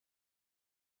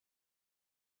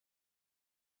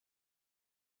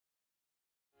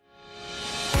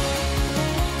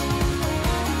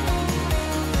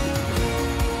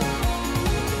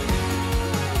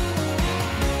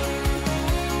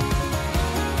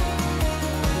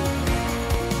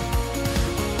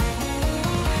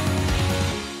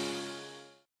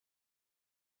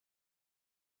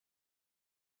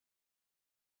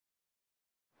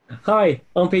Hi,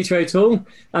 I'm Peter O'Toole,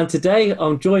 and today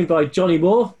I'm joined by Jonni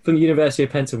Moore from the University of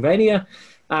Pennsylvania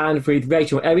and with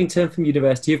Rachel Errington from the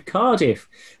University of Cardiff,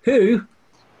 who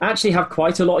actually have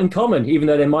quite a lot in common, even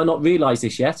though they might not realise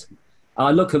this yet.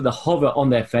 I look at the horror on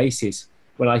their faces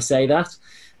when I say that.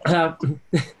 Uh,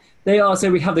 so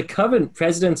we have the current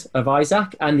president of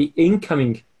ISAC and the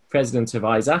incoming president of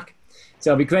ISAC.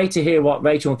 So it'll be great to hear what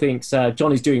Rachel thinks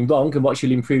John is doing wrong and what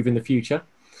she'll improve in the future.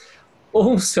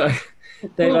 Also,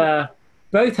 they've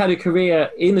both had a career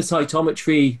in the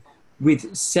cytometry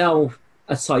with cell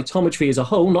cytometry as a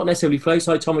whole, not necessarily flow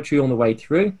cytometry on the way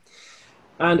through.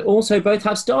 And also both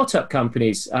have startup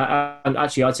companies, and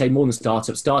actually I'd say more than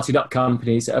startups, started up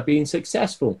companies that have been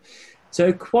successful.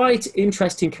 So quite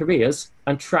interesting careers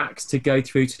and tracks to go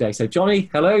through today. So Jonni,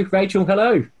 hello. Rachel,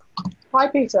 hello. Hi,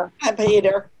 Peter. Hi,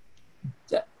 Peter.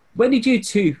 When did you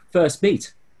two first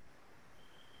meet?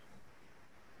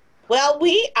 Well,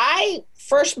 I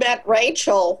first met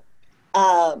Rachel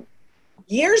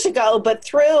years ago, but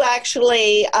through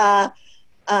actually ISAC,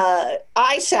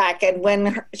 and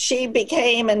when she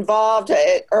became involved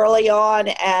early on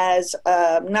as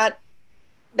not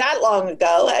that long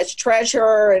ago as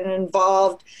treasurer and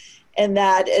involved, and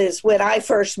that is when I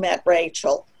first met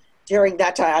Rachel. During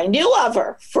that time, I knew of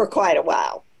her for quite a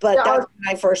while, but that's when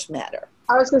I first met her.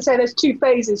 I was going to say there's two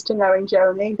phases to knowing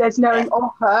Jonni. There's knowing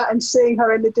of her and seeing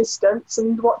her in the distance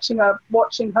and watching her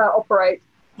operate,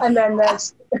 and then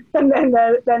there's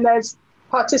there's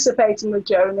participating with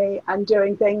Jonni and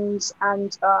doing things,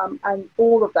 and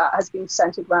all of that has been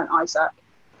centered around ISAC.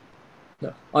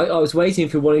 I was waiting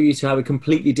for one of you to have a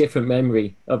completely different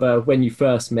memory of when you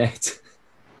first met.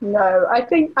 No, I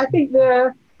think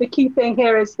the key thing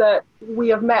here is that we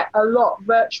have met a lot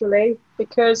virtually,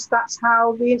 because that's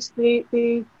how the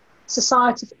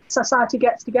society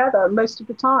gets together most of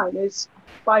the time, is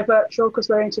by virtual, because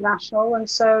we're international. And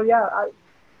so, yeah,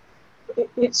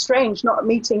 it's strange not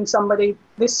meeting somebody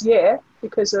this year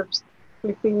because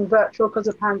we've been virtual because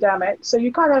of pandemic. So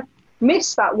you kind of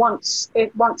miss that once a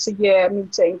year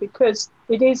meeting, because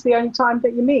it is the only time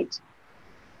that you meet.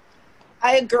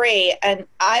 I agree. And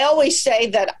I always say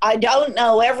that I don't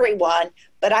know everyone,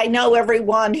 but I know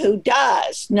everyone who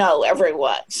does know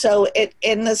everyone. So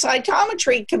in the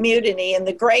cytometry community, in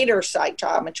the greater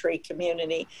cytometry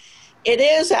community, it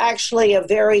is actually a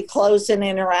very close and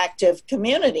interactive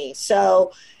community.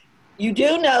 So you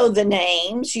do know the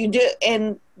names, you do.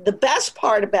 And the best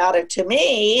part about it to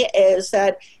me is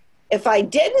that if I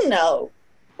didn't know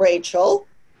Rachel,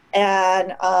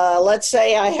 and let's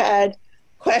say I had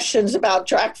questions about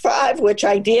track 5, which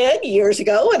I did years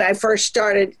ago when I first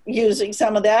started using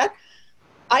some of that,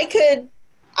 I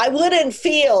wouldn't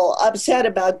feel upset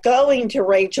about going to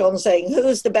Rachel and saying,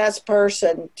 who's the best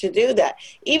person to do that?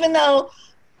 Even though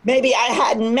maybe I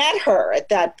hadn't met her at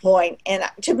that point. And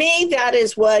to me, that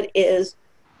is what is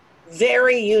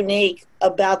very unique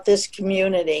about this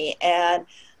community. And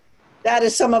that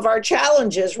is some of our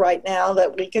challenges right now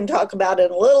that we can talk about in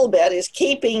a little bit, is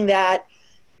keeping that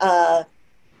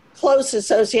close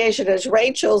association. As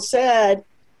Rachel said,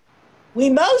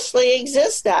 we mostly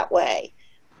exist that way,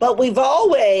 but we've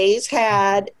always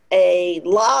had a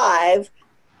live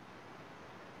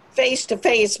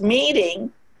face-to-face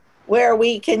meeting where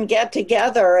we can get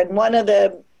together. And one of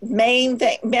the main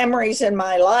memories in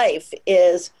my life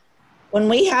is when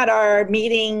we had our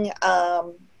meeting,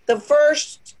 the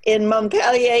first in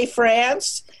Montpellier,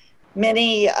 France,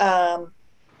 many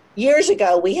years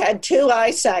ago. We had 2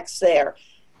 ISACs there.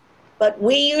 But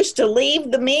we used to leave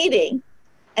the meeting,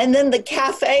 and then the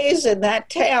cafes in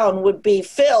that town would be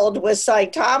filled with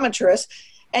cytometrists,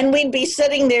 and we'd be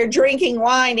sitting there drinking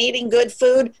wine, eating good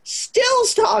food, still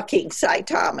talking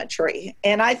cytometry.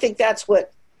 And I think that's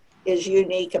what is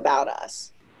unique about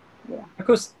us. Yeah. Of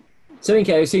course, so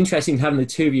it's interesting having the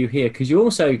two of you here, because you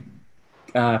also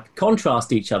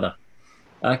contrast each other.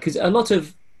 Because a lot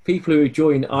of people who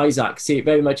join ISAC see it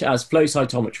very much as flow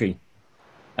cytometry,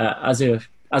 as a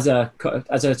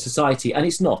society, and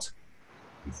it's not.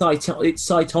 It's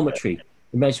cytometry,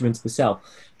 the measurement of the cell.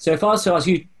 So if I was to ask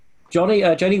you,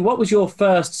 Jonni, what was your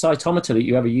first cytometer that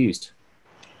you ever used?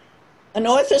 An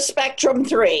Orthospectrum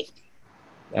 3.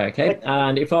 Okay,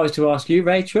 and if I was to ask you,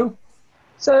 Rachel?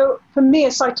 So for me, a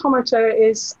cytometer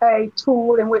is a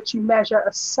tool in which you measure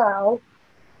a cell,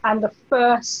 and the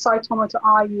first cytometer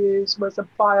I used was a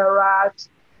Biorad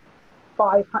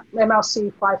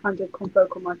MLC 500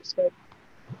 confocal microscope.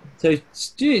 So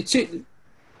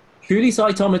truly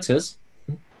cytometers,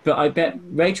 but I bet,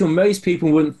 Rachel, most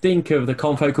people wouldn't think of the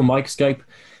confocal microscope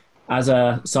as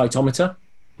a cytometer.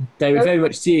 They would very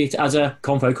much see it as a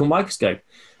confocal microscope.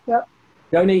 Yep.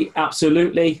 Jonni,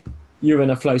 absolutely. you're in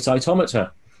a flow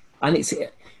cytometer. And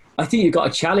I think you've got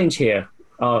a challenge here.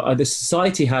 The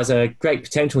society has a great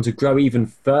potential to grow even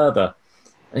further.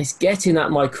 And it's getting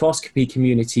that microscopy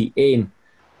community in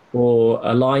or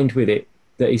aligned with it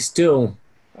that is still,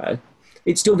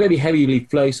 it's still very heavily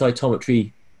flow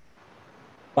cytometry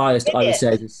biased, I would say,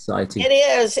 as a society. It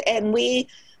is. And we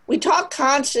talk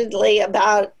constantly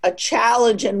about a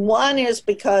challenge. And one is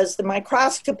because the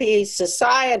microscopy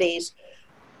societies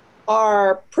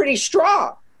are pretty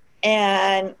strong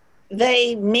and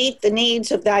they meet the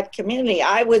needs of that community.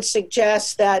 I would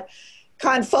suggest that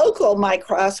confocal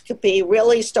microscopy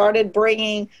really started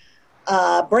bringing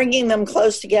them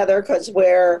close together, because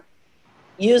we're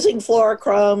using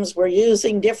fluorochromes, we're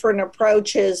using different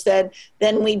approaches than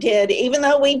we did, even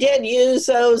though we did use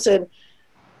those in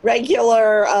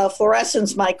regular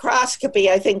fluorescence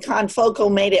microscopy. I think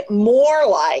confocal made it more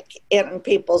like in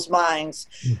people's minds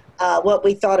what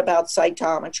we thought about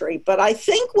cytometry. But I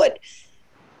think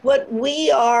what we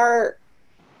are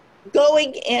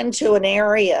going into an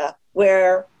area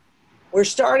where we're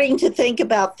starting to think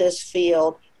about this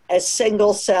field as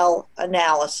single cell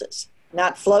analysis,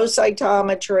 not flow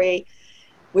cytometry.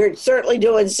 We're certainly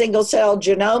doing single cell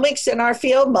genomics in our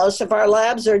field. Most of our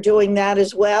labs are doing that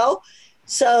as well.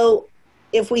 So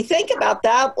if we think about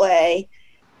that way,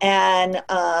 and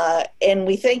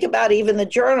we think about even the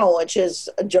journal, which is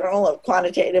a journal of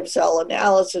quantitative cell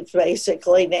analysis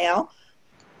basically now,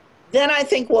 then I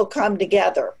think we'll come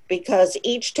together, because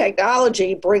each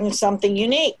technology brings something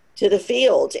unique to the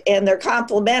field, and they're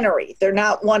complementary. They're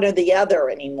not one or the other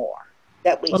anymore.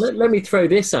 Let me throw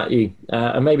this at you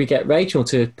and maybe get Rachel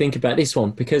to think about this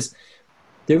one, because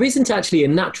there isn't actually a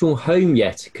natural home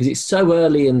yet, because it's so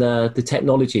early in the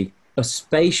technology of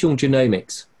spatial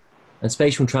genomics and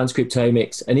spatial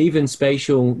transcriptomics and even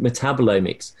spatial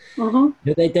metabolomics.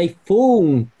 They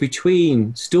fall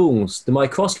between stools. The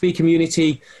microscopy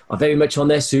community are very much on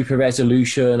their super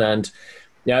resolution and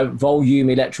volume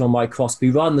electron microscopy,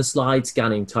 run the slide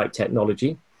scanning type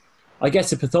technology. I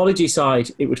guess the pathology side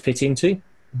it would fit into,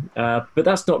 but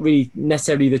that's not really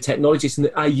necessarily the technologists, and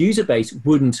our user base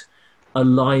wouldn't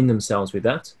align themselves with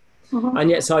that. And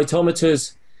yet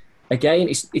cytometers, again,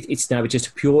 it's now just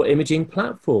a pure imaging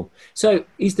platform. So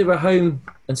is there a home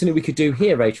and something we could do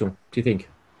here, Rachel, do you think?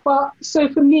 Well, so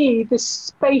for me, the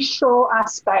spatial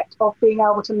aspect of being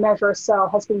able to measure a cell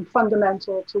has been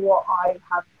fundamental to what I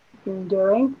have been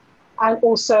doing, and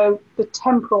also the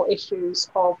temporal issues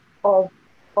of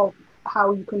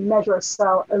how you can measure a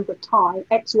cell over time,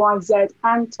 X, Y, Z,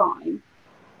 and time.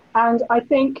 And I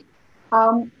think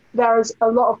there is a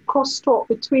lot of crosstalk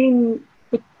within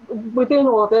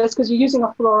all of this, because you're using a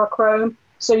fluorochrome,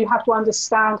 so you have to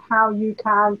understand how you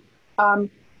can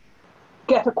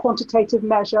get a quantitative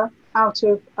measure out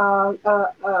of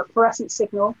a fluorescent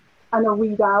signal and a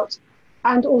readout,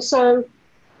 and also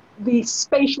the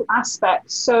spatial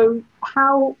aspects. So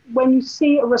how, when you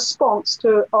see a response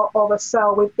of a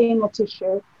cell within a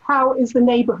tissue, how is the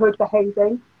neighborhood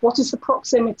behaving? What is the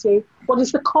proximity? What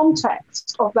is the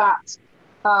context of that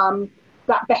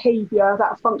behavior,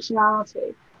 that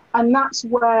functionality? And that's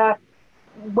where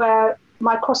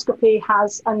microscopy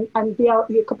has, and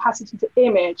the capacity to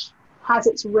image has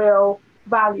its real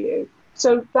value.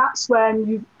 So that's when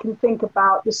you can think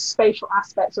about the spatial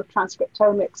aspects of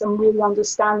transcriptomics and really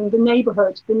understanding the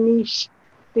neighborhood, the niche,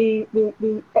 the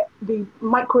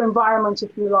microenvironment,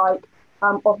 if you like,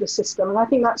 of the system. And I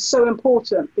think that's so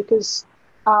important, because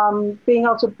being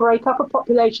able to break up a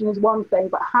population is one thing,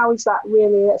 but how is that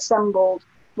really assembled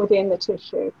within the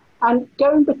tissue? And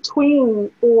going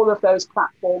between all of those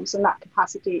platforms and that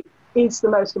capacity is the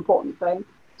most important thing.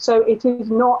 So it is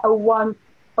not a one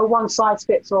size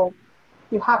fits all.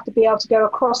 You have to be able to go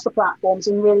across the platforms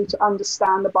and really to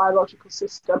understand the biological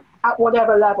system at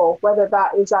whatever level, whether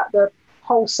that is at the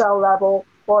whole cell level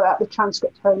or at the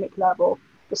transcriptomic level.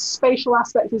 The spatial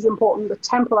aspect is important, the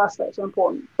temporal aspect is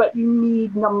important, but you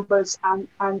need numbers and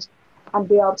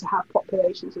be able to have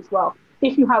populations as well.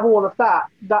 If you have all of that,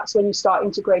 that's when you start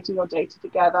integrating your data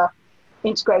together,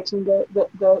 integrating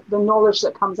the knowledge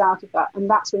that comes out of that, and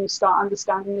that's when you start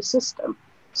understanding the system.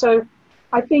 So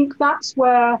I think that's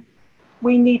where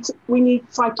we need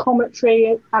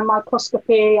cytometry and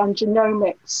microscopy and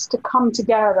genomics to come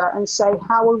together and say,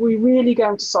 how are we really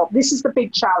going to solve? This is the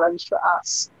big challenge for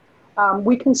us.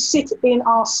 We can sit in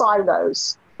our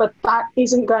silos, but that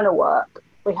isn't going to work.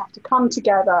 We have to come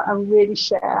together and really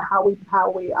share how we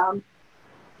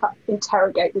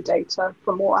interrogate the data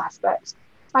from all aspects.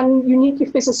 And you need your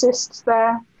physicists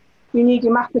there. You need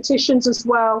your mathematicians as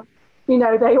well.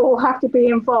 They all have to be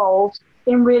involved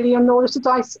in order to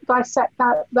dissect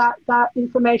that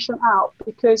information out,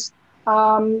 because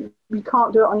You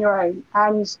can't do it on your own.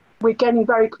 And we're getting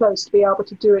very close to be able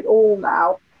to do it all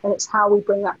now. And it's how we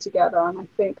bring that together. And I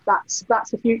think that's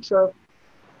the future of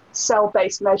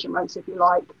cell-based measurements, if you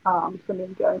like, for me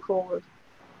going forward.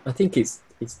 I think it's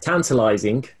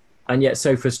tantalizing and yet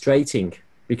so frustrating,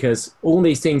 because all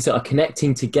these things that are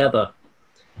connecting together,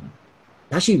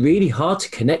 it's actually really hard to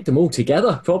connect them all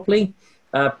together properly.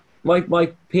 My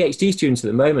PhD student at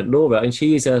the moment, Laura, and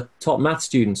she is a top math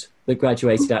student that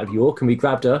graduated out of York, and we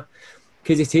grabbed her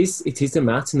because it is the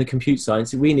maths and the compute science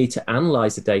that we need to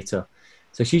analyze the data.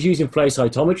 So she's using flow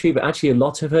cytometry, but actually a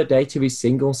lot of her data is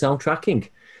single cell tracking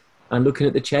and looking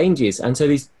at the changes. And so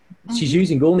she's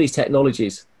using all these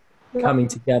technologies coming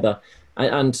together.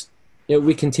 And you know,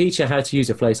 we can teach her how to use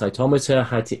a flow cytometer,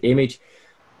 how to image.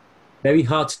 Very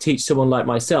hard to teach someone like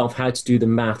myself how to do the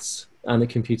maths and the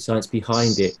computer science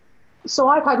behind it. So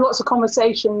I've had lots of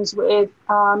conversations with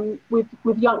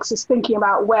youngsters thinking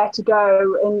about where to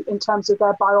go in terms of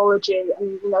their biology,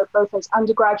 and both as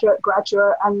undergraduate,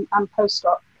 graduate, and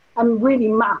postdoc. And really,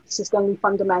 maths is going to be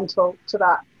fundamental to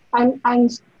that. And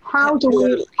how do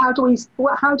we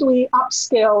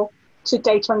upskill to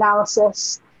data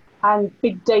analysis and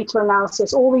big data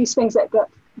analysis? All these things that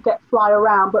get fly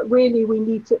around, but really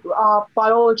our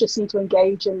biologists need to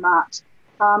engage in that.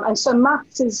 And so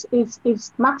maths is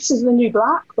the new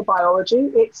black for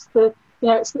biology. It's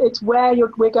it's where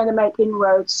we're going to make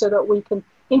inroads so that we can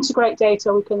integrate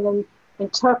data, we can then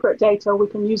interpret data, we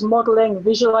can use modeling,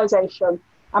 visualization,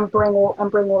 and bring all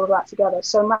of that together.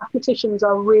 So mathematicians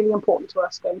are really important to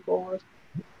us going forward.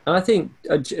 And I think,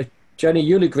 Jonni,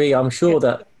 you'll agree, I'm sure,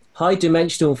 that high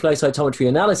dimensional flow cytometry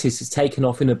analysis has taken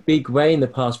off in a big way in the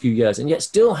past few years, and yet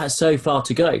still has so far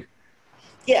to go.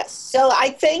 Yes. So I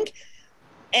think,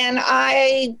 and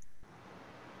I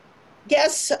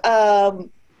guess,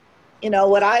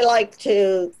 what I like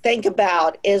to think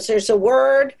about is there's a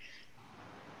word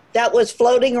that was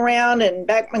floating around in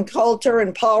Beckman culture,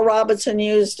 and Paul Robinson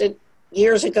used it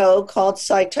years ago, called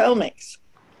cytomics.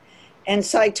 And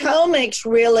cytomics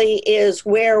really is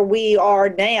where we are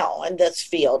now in this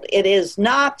field. It is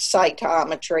not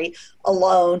cytometry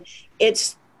alone.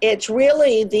 It's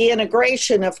really the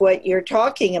integration of what you're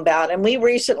talking about. And we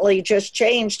recently just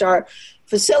changed our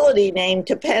facility name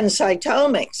to Penn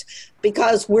Cytomics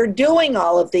because we're doing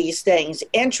all of these things.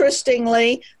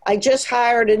 Interestingly, I just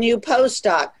hired a new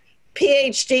postdoc,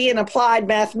 PhD in applied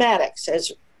mathematics,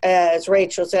 as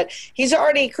Rachel said. He's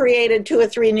already created 2 or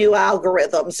 3 new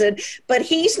algorithms, but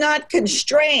he's not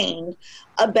constrained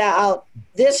about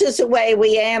this is the way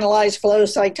we analyze flow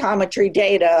cytometry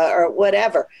data or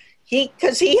whatever.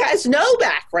 Because he has no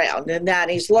background in that.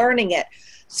 He's learning it.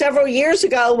 Several years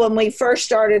ago, when we first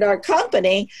started our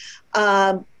company,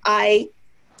 one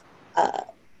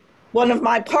of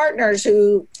my partners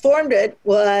who formed it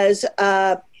is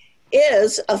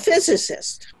a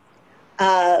physicist,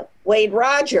 Wade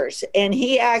Rogers, and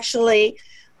he actually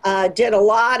did a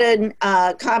lot in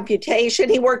computation.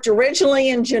 He worked originally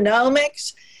in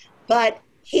genomics, but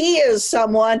he is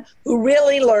someone who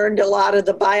really learned a lot of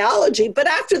the biology, but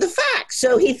after the fact.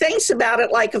 So he thinks about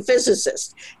it like a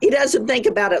physicist. He doesn't think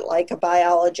about it like a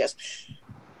biologist.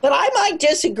 But I might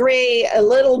disagree a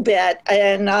little bit.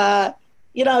 And,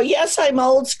 yes, I'm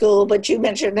old school, but you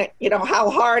mentioned, how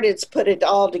hard it's put it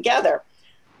all together.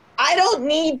 I don't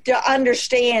need to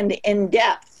understand in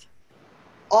depth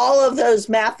all of those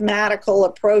mathematical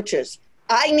approaches.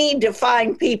 I need to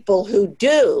find people who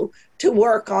do to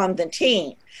work on the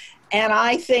team. And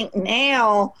I think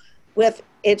now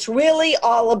it's really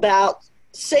all about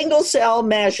single cell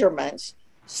measurements,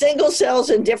 single cells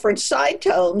in different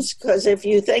cytomes, because if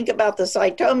you think about the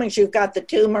cytomics, you've got the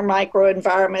tumor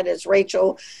microenvironment, as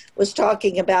Rachel was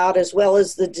talking about, as well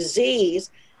as the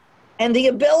disease, and the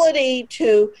ability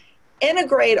to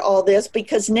integrate all this,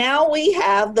 because now we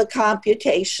have the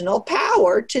computational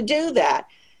power to do that.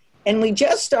 And we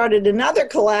just started another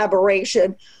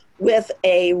collaboration with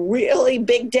a really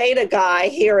big data guy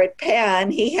here at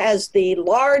Penn. He has the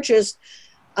largest,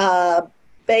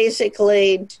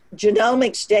 basically,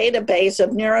 genomics database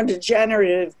of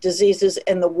neurodegenerative diseases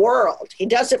in the world. He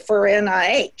does it for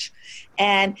NIH.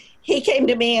 And he came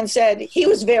to me and said he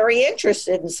was very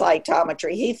interested in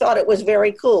cytometry. He thought it was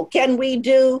very cool. Can we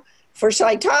do for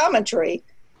cytometry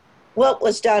what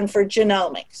was done for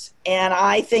genomics? And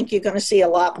I think you're going to see a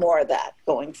lot more of that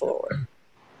going forward.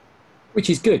 Which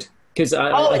is good, because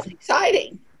it's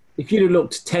exciting. If you'd have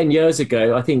looked 10 years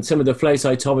ago, I think some of the flow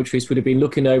cytometrists would have been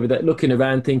looking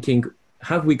around thinking,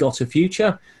 have we got a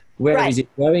future? Where is it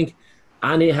going?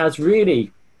 And it has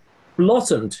really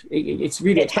blossomed. It's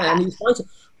really exciting.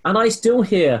 And I still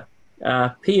hear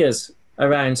peers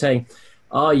around saying,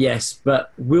 Ah, yes,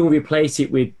 but we'll replace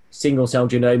it with single cell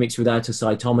genomics without a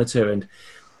cytometer. And,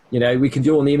 we can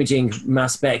do all the imaging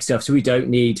mass spec stuff, so we don't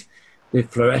need the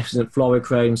fluorescent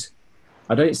fluorochromes.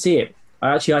 I don't see it.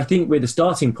 I think we're the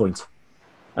starting point.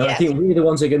 And Yes. I think we're the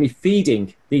ones who are going to be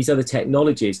feeding these other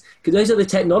technologies, because those other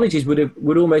technologies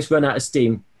would almost run out of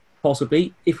steam,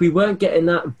 possibly, if we weren't getting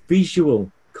that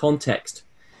visual context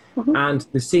and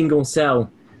the single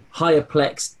cell higher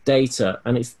plex data.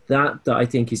 And it's that I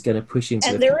think is going to push into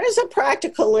And there is a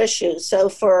practical issue. So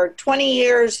for 20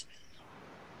 years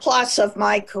plus of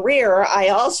my career, I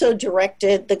also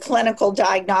directed the clinical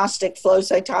diagnostic flow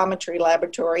cytometry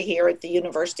laboratory here at the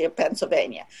University of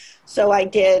Pennsylvania. So I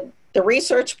did the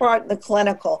research part and the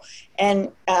clinical.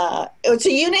 And it's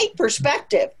a unique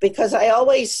perspective, because I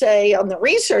always say on the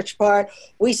research part,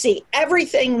 we see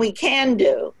everything we can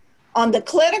do. On the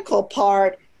clinical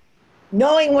part,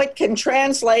 knowing what can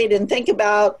translate and think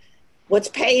about what's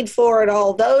paid for and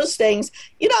all those things,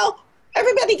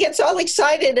 everybody gets all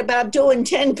excited about doing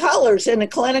 10 colors in a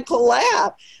clinical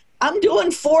lab. I'm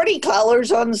doing 40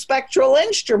 colors on the spectral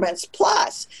instruments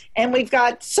plus, and we've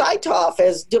got Cytoff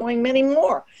is doing many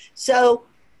more. So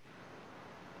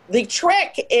the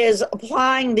trick is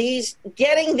getting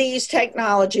these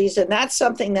technologies, and that's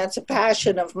something that's a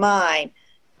passion of mine,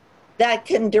 that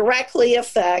can directly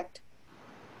affect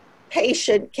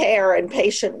patient care and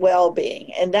patient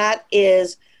well-being. And that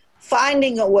is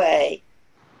finding a way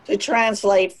to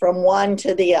translate from one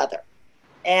to the other.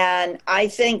 And I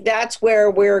think that's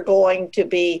where we're going to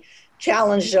be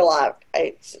challenged a lot.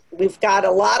 We've got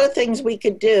a lot of things we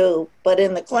could do, but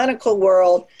in the clinical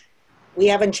world, we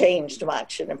haven't changed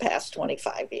much in the past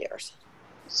 25 years.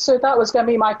 So that was going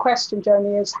to be my question,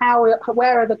 Joni, is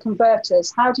where are the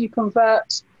converters? How do you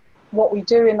convert what we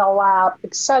do in the lab,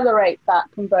 accelerate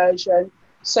that conversion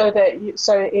so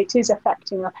it is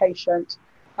affecting the patient?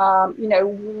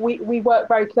 We work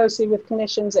very closely with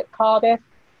clinicians at Cardiff,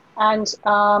 and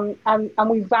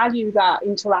we value that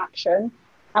interaction,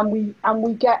 and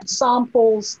we get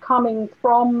samples coming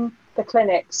from the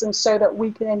clinics, and so that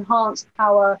we can enhance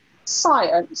our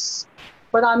science.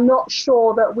 But I'm not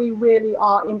sure that we really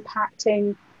are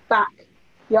impacting back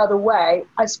the other way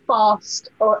as fast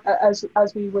or as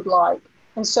we would like.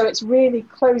 And so it's really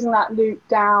closing that loop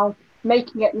down,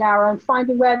 making it narrow, and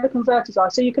finding where the converters are.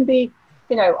 So you can be,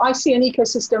 I see an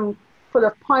ecosystem full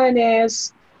of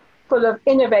pioneers, full of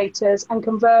innovators and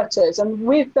converters. And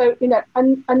with the,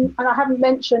 and I haven't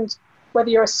mentioned whether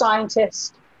you're a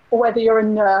scientist or whether you're a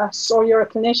nurse or you're a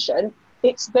clinician.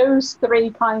 It's those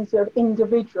three kinds of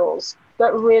individuals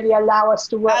that really allow us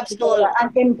to work together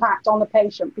and impact on the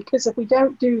patient. Because if we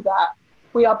don't do that,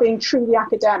 we are being truly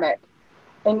academic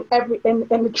in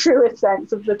the truest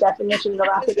sense of the definition of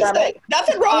academic.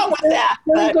 Nothing wrong with that.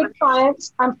 Really good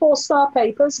science and 4-star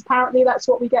papers. Apparently, that's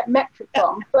what we get metric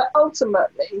on. But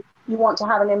ultimately, you want to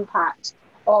have an impact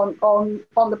on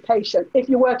the patient. If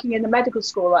you're working in the medical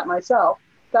school like myself,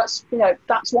 that's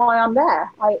why I'm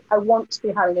there. I want to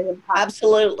be having an impact.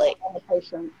 Absolutely. On the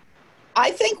patient.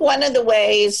 I think one of the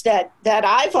ways that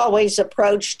I've always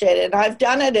approached it, and I've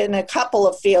done it in a couple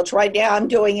of fields. Right now I'm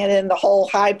doing it in the whole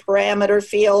high parameter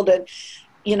field, and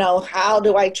how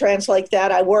do I translate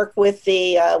that? I work with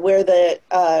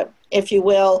if you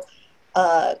will,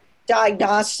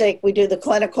 diagnostic. We do the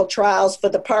clinical trials for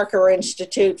the Parker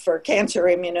Institute for Cancer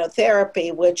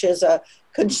Immunotherapy, which is a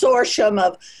consortium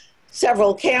of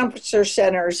several cancer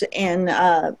centers in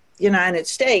the United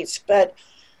States. But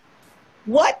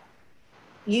what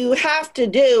you have to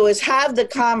do is have the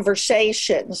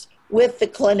conversations with the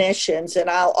clinicians. And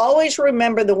I'll always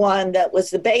remember the one that was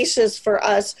the basis for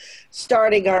us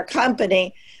starting our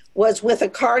company was with a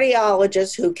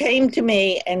cardiologist who came to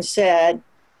me and said,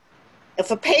 if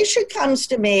a patient comes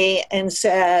to me and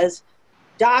says,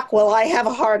 Doc, will I have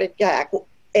a heart attack?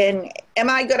 And am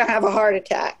I going to have a heart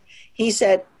attack? He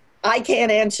said, I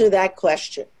can't answer that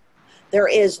question. There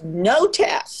is no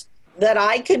test that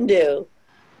I can do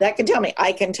that can tell me.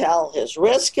 I can tell his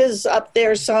risk is up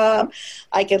there some.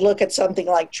 I can look at something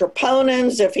like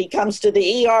troponins if he comes to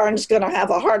the ER and is going to have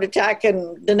a heart attack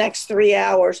in the next 3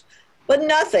 hours, but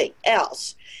nothing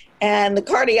else. And the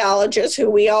cardiologist, who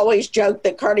we always joke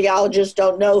that cardiologists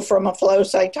don't know from a flow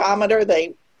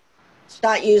cytometer, it's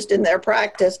not used in their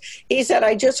practice. He said,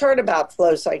 I just heard about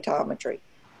flow cytometry.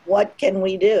 What can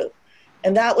we do?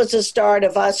 And that was the start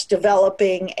of us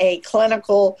developing a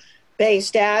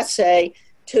clinical-based assay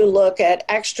to look at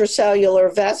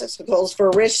extracellular vesicles for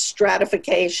risk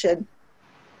stratification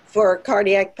for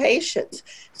cardiac patients.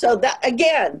 So that,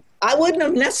 again, I wouldn't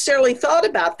have necessarily thought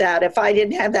about that if I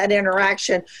didn't have that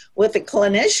interaction with a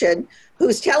clinician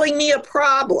who's telling me a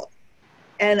problem.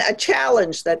 and a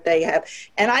challenge that they have.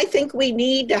 And I think we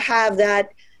need to have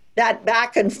that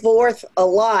back and forth a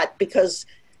lot, because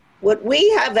what we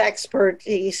have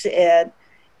expertise in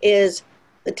is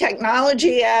the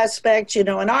technology aspect. You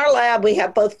know, in our lab, we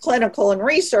have both clinical and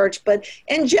research, but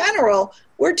in general,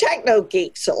 we're techno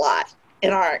geeks a lot.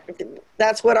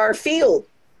 That's what our field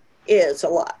is a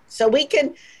lot. So we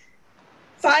can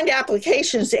find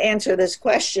applications to answer this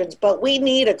questions, but we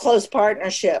need a close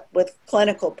partnership with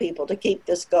clinical people to keep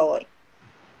this going.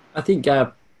 I think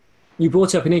you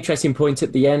brought up an interesting point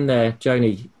at the end there,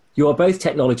 Joni. You are both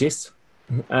technologists,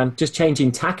 and just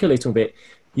changing tack a little bit,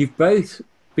 you've both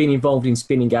been involved in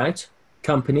spinning out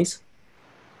companies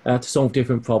to solve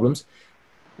different problems.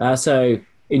 So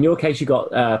in your case, you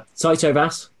got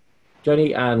Cytovas,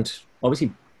 Joni, and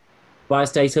obviously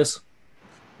Biostatus,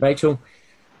 Rachel.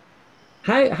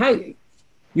 How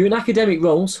you're in academic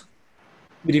roles,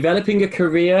 you're developing a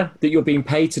career that you're being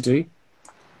paid to do,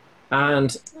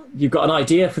 and you've got an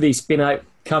idea for these spin-out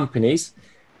companies.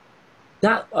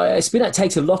 That spin-out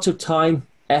takes a lot of time,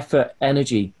 effort,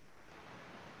 energy.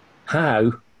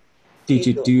 How did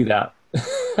you do that?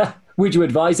 Would you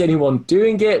advise anyone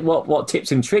doing it? What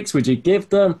tips and tricks would you give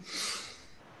them?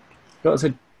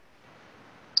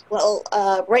 Well,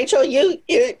 Rachel,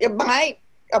 my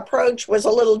approach was a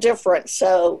little different.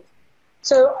 So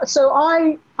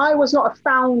I was not a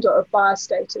founder of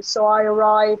Biostatus. So I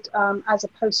arrived as a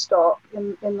postdoc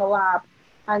in the lab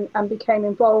and became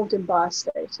involved in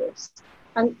Biostatus.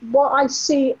 And what I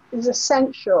see is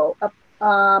essential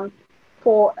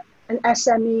for an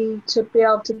SME to be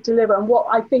able to deliver, and what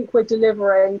I think we're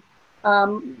delivering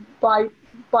by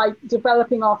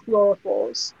developing our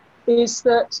fluorophores, is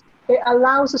that it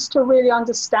allows us to really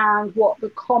understand what the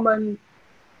common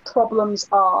problems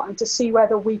are and to see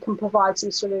whether we can provide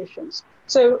some solutions.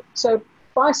 So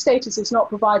Biostatus is not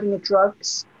providing the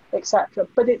drugs, etc.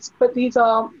 But these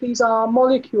are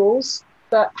molecules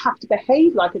that have to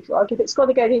behave like a drug. If it's got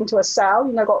to get into a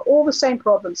cell, got all the same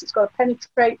problems. It's got to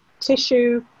penetrate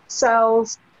tissue,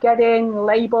 cells, get in,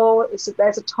 label.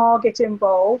 There's a target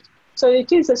involved. So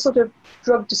it is a sort of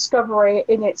drug discovery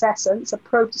in its essence, a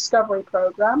pro-discovery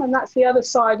program, and that's the other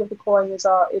side of the coin is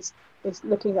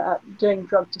looking at doing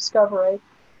drug discovery.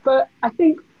 But I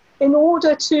think in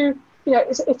order to,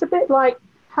 it's a bit like,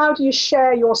 how do you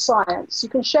share your science? You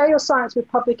can share your science with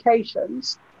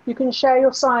publications. You can share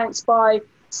your science by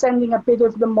sending a bit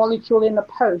of the molecule in the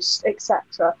post,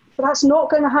 etc. But that's not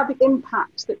going to have the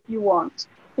impact that you want.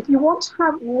 If you want to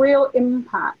have real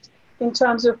impact in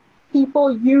terms of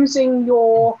people using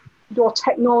your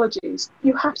technologies,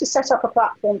 you have to set up a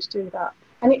platform to do that.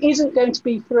 And it isn't going to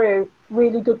be through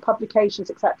really good publications,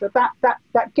 etc.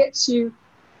 That gets you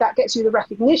the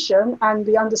recognition and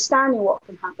the understanding of what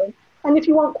can happen. And if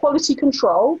you want quality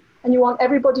control and you want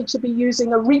everybody to be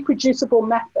using a reproducible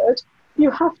method,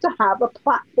 you have to have a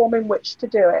platform in which to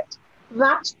do it.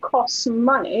 That costs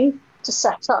money to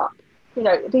set up.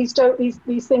 These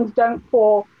things don't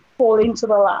fall into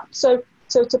the lap. So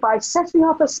by setting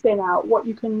up a spin out,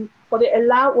 what's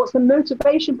the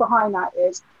motivation behind that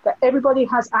is that everybody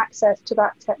has access to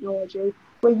that technology.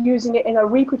 We're using it in a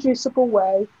reproducible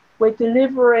way. We're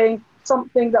delivering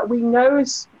something that we know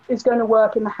is going to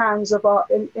work in the hands of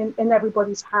in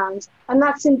everybody's hands. And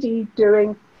that's indeed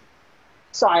doing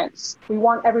science. We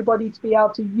want everybody to be able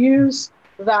to use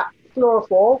that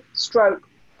fluorophore stroke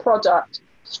product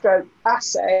stroke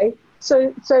assay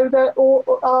so that all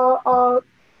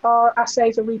our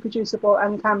assays are reproducible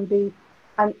and can be,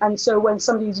 and so when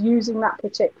somebody's using that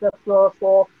particular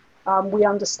fluorophore, we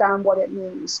understand what it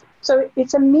means. So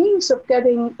it's a means of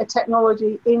getting a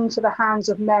technology into the hands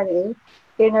of many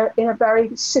in a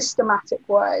very systematic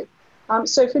way.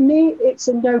 So for me, it's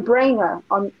a no-brainer.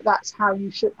 That's how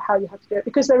you have to do it,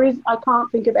 because I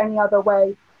can't think of any other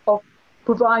way of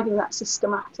providing that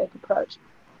systematic approach.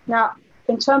 Now,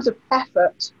 in terms of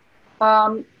effort,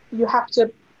 you have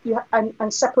to.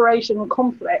 And separation and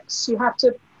conflicts, you have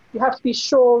to be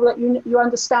sure that you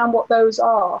understand what those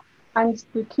are. And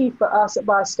the key for us at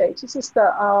Biostatus is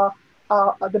that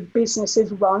the business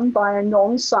is run by a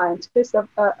non-scientist,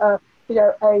 a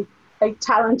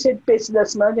talented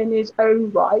businessman in his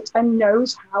own right and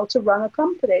knows how to run a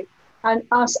company. And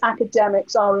us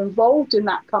academics are involved in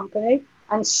that company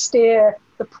and steer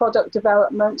the product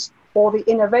development or the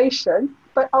innovation,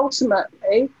 but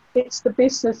ultimately it's the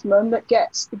businessman that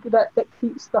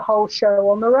keeps the whole show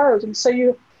on the road. And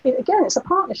so it's a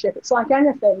partnership. It's like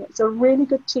anything. It's a really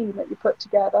good team that you put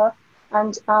together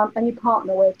and you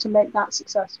partner with to make that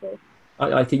successful.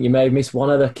 I think you may have missed one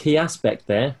other key aspect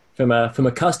there from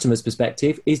a customer's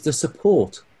perspective is the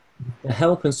support. the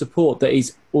help and support that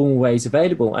is always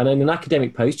available. And in an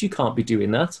academic post, you can't be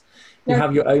doing that. You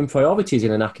have your own priorities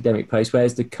in an academic post,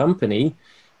 whereas the company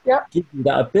gives you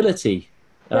that ability,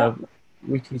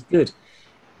 which is good.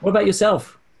 What about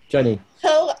yourself, Jonni?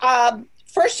 So,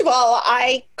 first of all,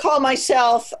 I call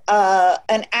myself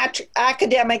an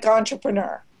academic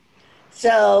entrepreneur.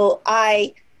 So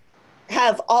I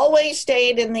have always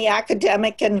stayed in the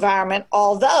academic environment,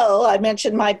 although I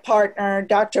mentioned my partner,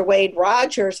 Dr. Wade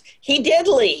Rogers, he did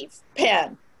leave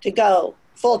Penn to go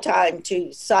full-time to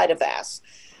Cytovast.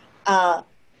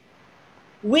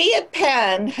 We at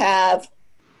Penn have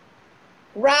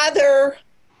rather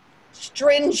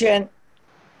stringent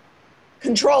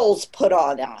controls put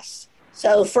on us.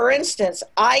 So, for instance,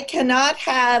 I cannot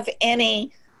have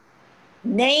any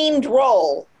named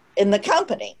role in the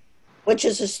company, which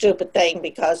is a stupid thing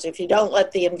because if you don't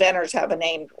let the inventors have a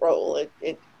named role,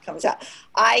 it comes out.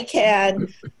 I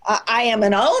am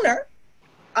an owner,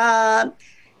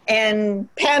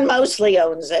 and Penn mostly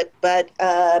owns it, but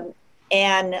I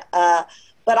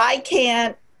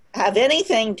can't have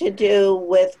anything to do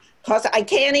with, because I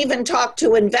can't even talk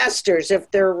to investors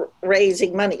if they're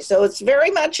raising money. So it's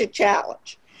very much a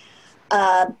challenge.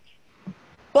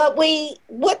 But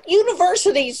what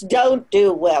universities don't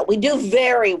do well, we do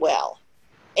very well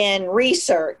in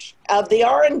research of the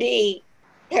R&D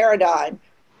paradigm.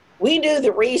 We do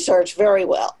the research very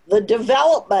well. The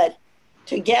development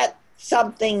to get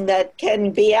something that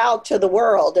can be out to the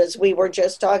world, as we were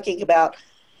just talking about,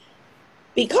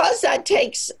 because that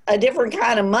takes a different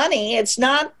kind of money. It's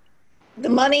not the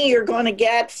money you're going to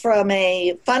get from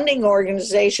a funding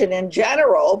organization in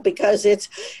general, because it's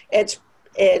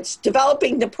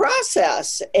developing the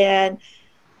process, and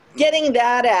getting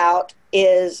that out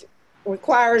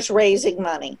requires raising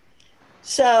money.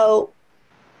 So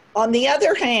on the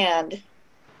other hand,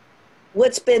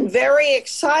 what's been very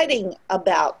exciting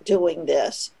about doing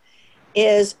this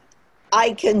is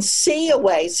I can see a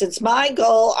way, since my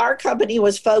goal, our company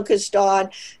was focused on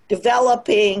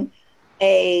developing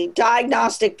a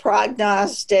diagnostic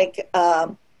prognostic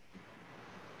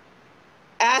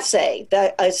assay,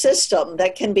 a system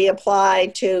that can be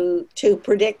applied to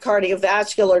predict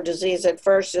cardiovascular disease at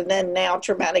first and then now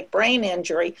traumatic brain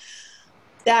injury,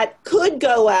 that could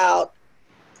go out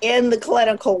in the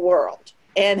clinical world.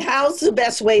 And how's the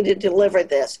best way to deliver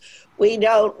this? We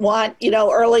don't want,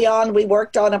 early on we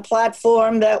worked on a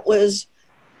platform that was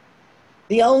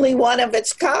the only one of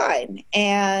its kind.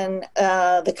 And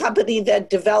the company that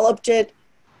developed it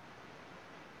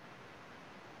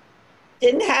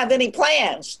didn't have any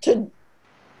plans to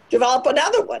develop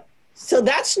another one. So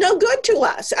that's no good to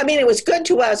us. I mean, it was good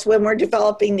to us when we're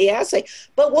developing the assay,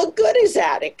 but what good is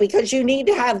that? Because you need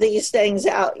to have these things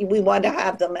out. We want to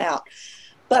have them out.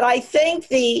 But I think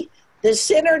the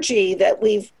synergy that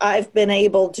I've been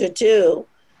able to do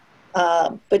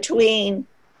between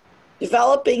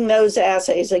developing those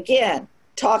assays, again,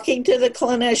 talking to the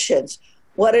clinicians,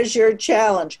 what is your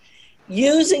challenge?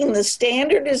 Using the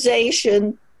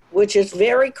standardization, which is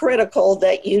very critical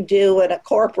that you do in a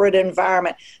corporate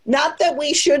environment. Not that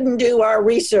we shouldn't do our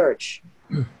research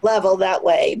level that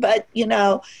way, but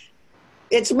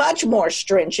it's much more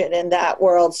stringent in that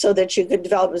world so that you could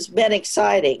develop. It's been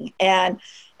exciting. And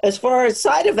as far as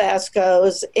Cytovast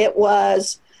goes, it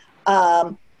was,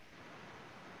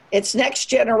 its next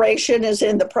generation is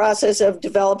in the process of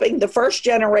developing. The first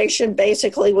generation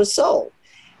basically was sold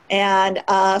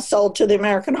sold to the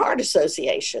American Heart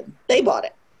Association. They bought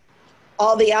it,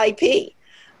 all the IP.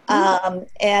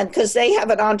 And because they have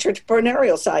an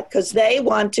entrepreneurial side, because they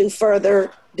want to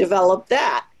further develop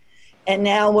that. And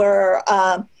now we're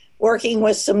working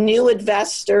with some new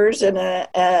investors and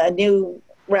a new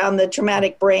around the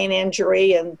traumatic brain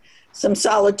injury and some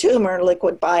solid tumor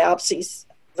liquid biopsies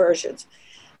versions.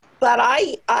 But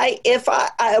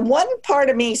one part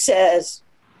of me says,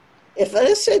 if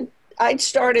I'd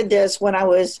started this when I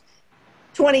was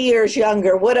 20 years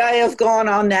younger, would I have gone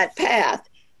on that path?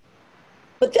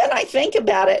 But then I think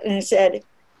about it and I said,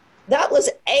 that was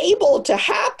able to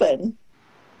happen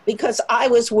because I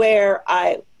was where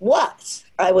I was.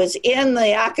 I was in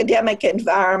the academic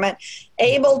environment,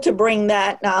 able to bring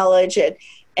that knowledge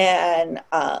and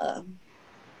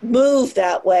move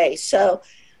that way. So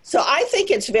I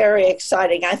think it's very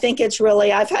exciting. I think it's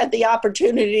really, I've had the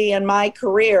opportunity in my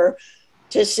career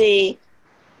to see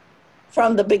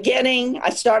from the beginning.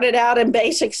 I started out in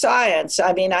basic science.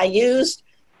 I mean, I used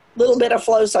a little bit of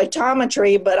flow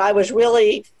cytometry, but I was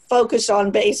really focused on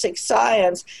basic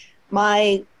science.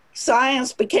 My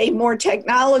science became more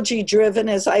technology driven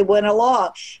as I went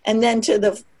along, and then to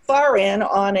the far end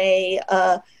on a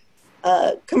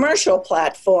commercial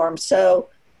platform. So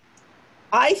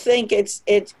I think it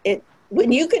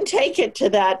when you can take it to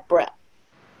that breadth,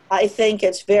 I think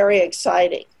it's very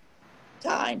exciting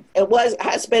time.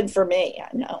 Has been for me,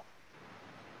 I know.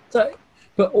 So,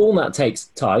 but all that takes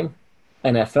time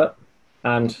and effort,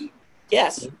 and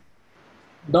Yes.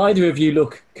 neither of you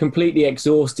look completely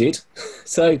exhausted.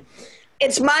 So,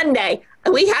 It's Monday.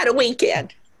 We had a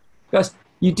weekend. guys,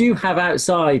 you do have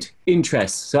outside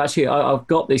interests. So actually, I've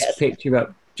got this picture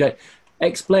up. Jay,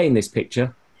 explain this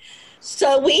picture.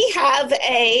 So we have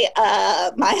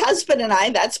my husband and I,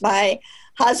 that's my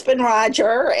husband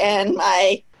Roger and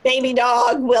my baby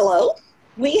dog Willow.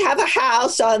 We have a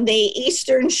house on the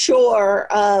eastern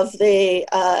shore of the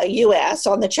U.S.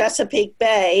 on the Chesapeake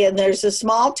Bay, and there's a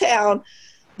small town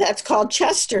that's called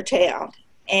Chestertown.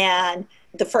 And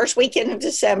the first weekend of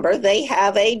December, they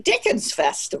have a Dickens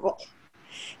Festival.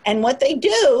 And what they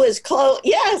do is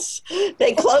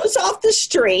they close off the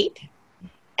street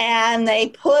and they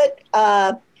put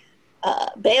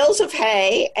bales of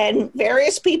hay, and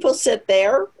various people sit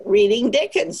there reading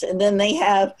Dickens. And then they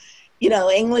have,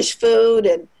 English food,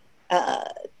 and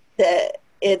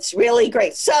it's really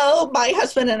great. So my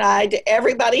husband and I,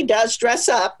 everybody does dress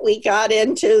up. We got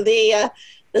into the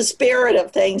spirit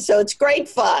of things. So it's great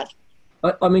fun.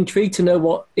 I'm intrigued to know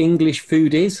what English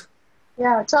food is.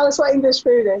 Yeah, tell us what English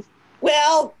food is.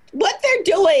 Well, what they're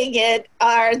doing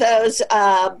are those,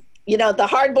 the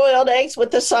hard-boiled eggs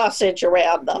with the sausage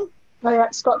around them. Oh,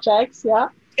 yeah, Scotch eggs, yeah.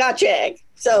 Scotch egg.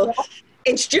 So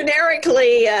it's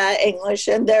generically English,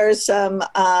 and there's some,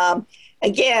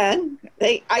 again,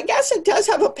 I guess it does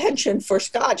have a penchant for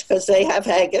Scotch because they have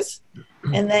haggis,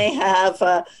 and they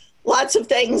have lots of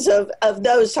things of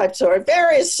those types of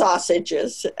various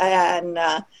sausages, and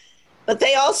but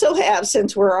they also have,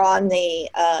 since we're on the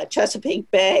Chesapeake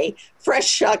Bay, fresh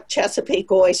shucked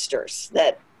Chesapeake oysters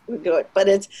that we do it. But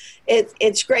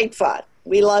it's great fun.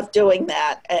 We love doing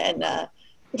that, and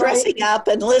dressing up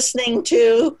and listening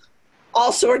to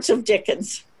all sorts of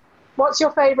Dickens. What's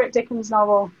your favorite Dickens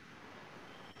novel?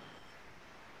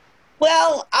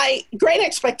 Well, Great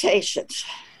Expectations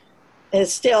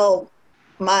is still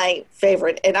my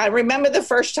favorite. And I remember the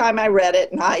first time I read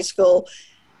it in high school,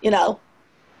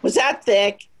 was that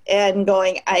thick and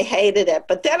I hated it.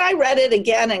 But then I read it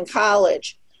again in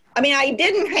college. I mean, I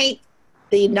didn't hate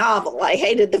the novel. I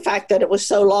hated the fact that it was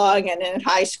so long, and in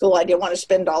high school I didn't want to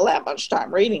spend all that much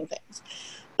time reading things.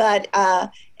 But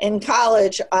in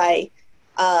college I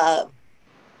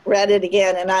read it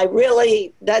again, and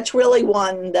that's really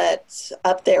one that's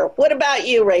up there. What about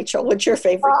you, Rachel? What's your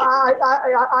favorite?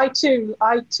 I too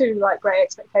like Great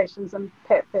Expectations, and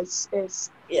Pip is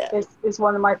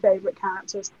one of my favorite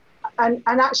characters. And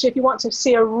actually, if you want to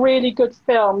see a really good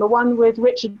film, the one with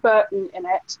Richard Burton in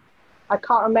it, I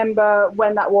can't remember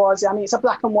when that was. I mean, it's a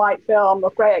black and white film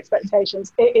of Great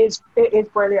Expectations. It is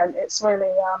brilliant. It's really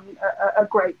a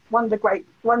great one of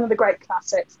the great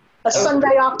classics. A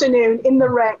Sunday afternoon in the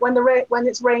rain when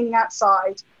it's raining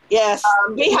outside. Yes,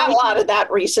 we had a lot of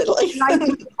that recently. I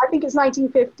think it's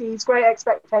 1950s. Great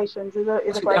Expectations is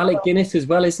a great Alec film. Guinness as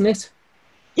well, isn't it?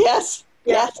 Yes.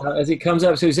 As it comes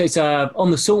up, so it's on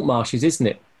the salt marshes, isn't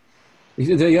it?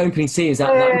 The opening scene is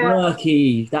that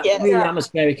murky, really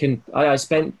atmospheric, and I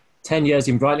spent 10 years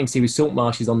in Brightlingsea with salt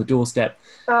marshes on the doorstep.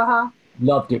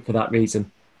 Loved it for that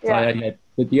reason.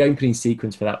 But the opening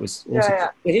sequence for that was awesome.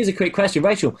 But here's a quick question,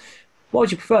 Rachel. What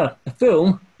would you prefer, a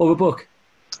film or a book?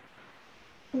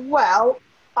 Well,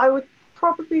 I would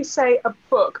probably say a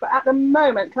book, but at the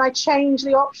moment, can I change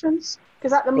the options?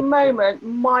 Because at the moment,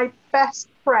 my best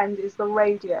friend is the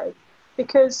radio,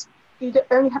 because you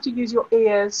only have to use your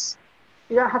ears.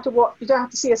 You don't have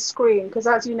to see a screen, because,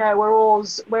 as you know, we're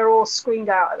all screened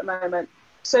out at the moment.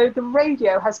 So the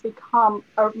radio has become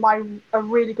a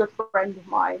really good friend of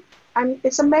mine, and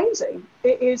it's amazing.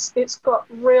 It's got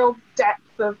real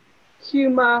depth of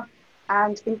humour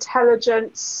and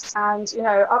intelligence, and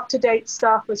up to date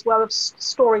stuff as well as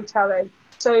storytelling.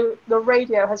 So the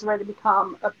radio has really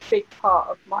become a big part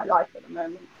of my life at the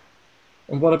moment.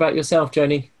 And what about yourself,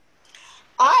 Jonni?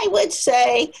 I would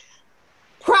say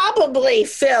probably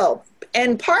film.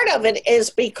 And part of it is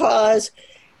because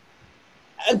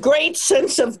a great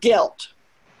sense of guilt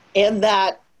in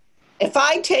that if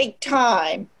I take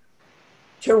time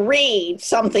to read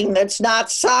something that's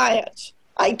not science,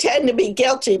 I tend to be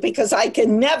guilty because I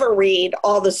can never read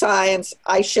all the science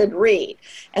I should read.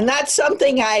 And that's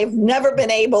something I've never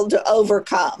been able to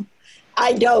overcome.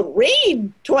 I don't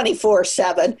read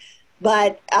 24/7,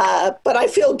 but I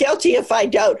feel guilty if I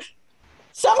don't.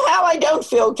 Somehow I don't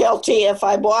feel guilty if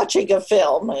I'm watching a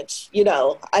film. It's,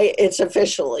 it's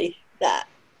officially that.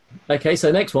 Okay,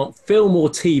 so next one, film or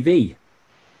TV?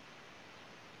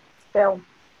 Film.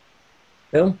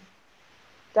 Film?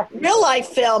 Definitely. Real life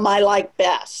film I like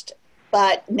best.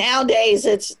 But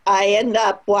nowadays I end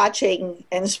up watching,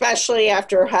 and especially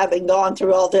after having gone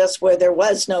through all this where there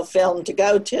was no film to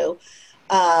go to,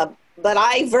 but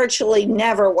I virtually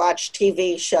never watch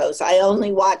TV shows. I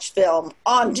only watch film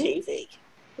on TV.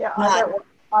 Yeah,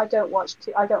 I don't watch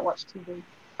TV.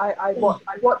 I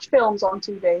watch films on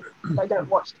TV, but I don't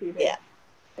watch TV.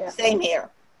 Yeah. Same here.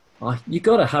 Oh, you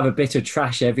got to have a bit of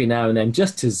trash every now and then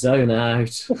just to zone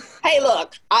out. Hey,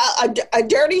 look, a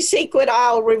dirty secret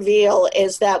I'll reveal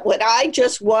is that when I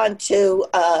just want to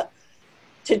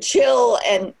chill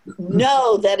and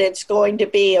know that it's going to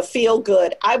be a feel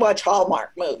good, I watch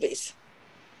Hallmark movies.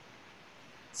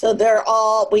 So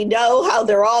we know how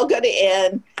they're all going to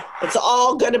end. It's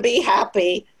all going to be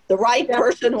happy. The right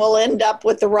person will end up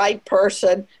with the right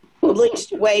person, at least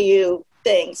the way you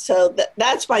think. So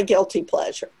that's my guilty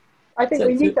pleasure. I think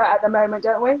we need that at the moment,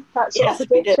 don't we? That sort of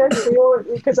prediction.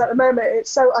 Because at the moment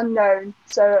it's so unknown.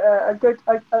 So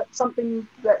something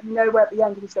that you know where the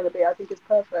ending is going to be, I think is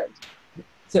perfect.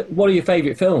 So what are your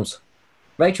favourite films?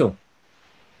 Rachel?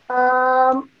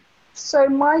 So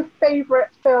my favourite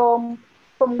film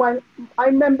from when I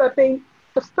remember being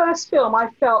the first film I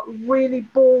felt really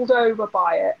bowled over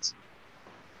by it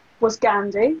was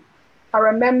Gandhi. I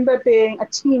remember being a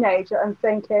teenager and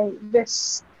thinking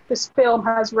this film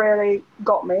has really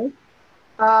got me.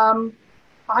 I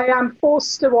am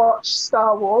forced to watch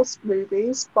Star Wars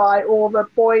movies by all the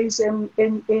boys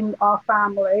in our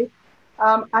family,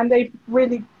 and they've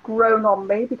really grown on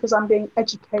me because I'm being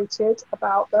educated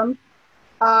about them.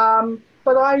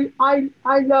 But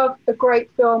I love a great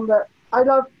film I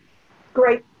love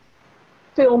great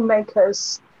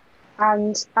filmmakers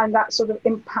and that sort of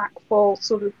impactful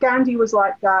sort of Gandhi was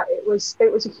like that. It was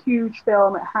a huge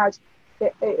film.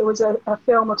 It was a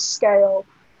film of scale,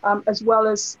 as well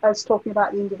as talking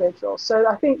about the individual. So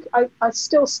I think I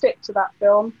still stick to that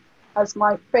film as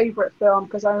my favourite film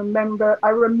because I remember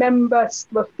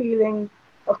the feeling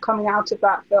of coming out of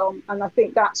that film, and I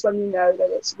think that's when you know that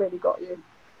it's really got you.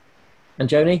 And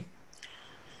Joni?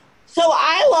 So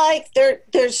I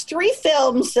there's three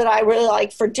films that I really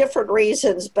like for different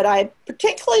reasons, but I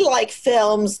particularly like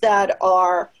films that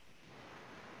are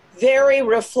very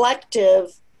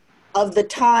reflective of the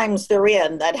times they're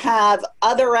in, that have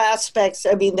other aspects.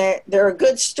 I mean, they're a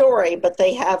good story, but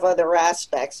they have other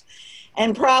aspects.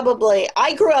 And probably,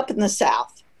 I grew up in the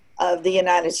South of the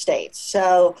United States,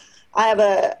 so I have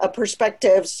a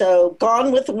perspective. So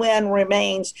Gone with the Wind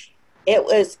remains.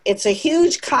 It's a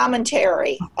huge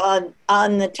commentary on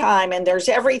the time, and there's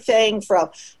everything from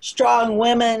strong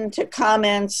women to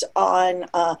comments on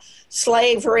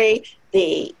slavery,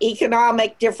 the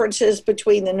economic differences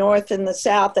between the North and the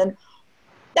South, and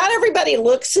not everybody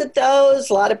looks at those.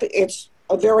 It's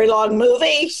a very long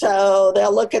movie, so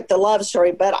they'll look at the love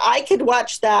story, but I could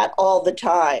watch that all the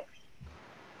time.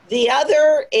 The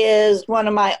other is one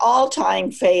of my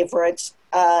all-time favorites,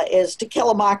 is To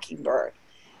Kill a Mockingbird,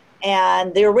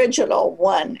 and the original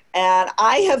one. And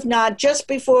I have not, just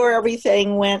before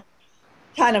everything went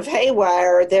kind of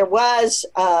haywire, there was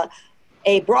a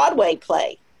Broadway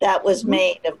play that was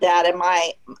made of that. And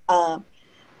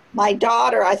my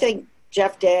daughter, I think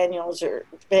Jeff Daniels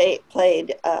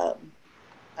played the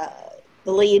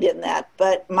lead in that.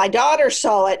 But my daughter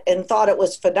saw it and thought it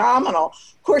was phenomenal.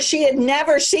 Of course, she had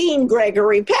never seen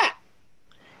Gregory Peck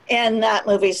in that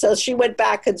movie, so she went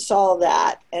back and saw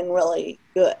that, and really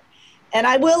good. And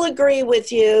I will agree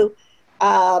with you,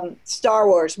 Star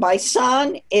Wars. My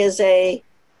son is a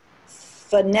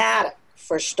fanatic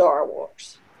for Star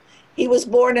Wars. He was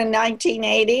born in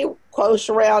 1980, close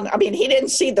around. I mean, he didn't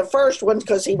see the first ones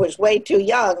because he was way too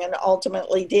young, and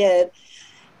ultimately did.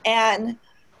 And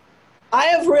I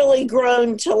have really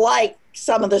grown to like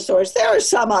some of the stories. There are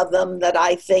some of them that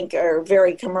I think are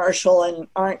very commercial and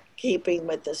aren't keeping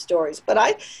with the stories. But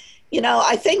I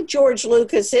think George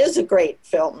Lucas is a great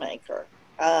filmmaker,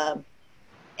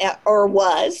 or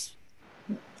was.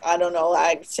 I don't know,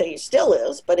 I'd say he still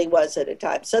is, but he was at a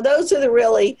time. So those are the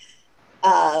really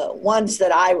ones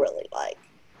that I really like.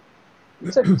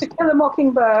 So To Kill a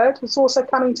Mockingbird was also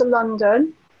coming to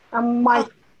London, and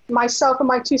myself and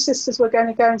my two sisters were going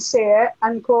to go and see it,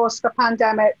 and of course the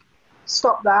pandemic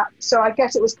stopped that. So I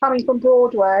guess it was coming from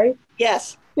Broadway.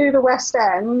 Yes. To the West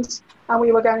End, and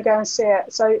we were going to go and see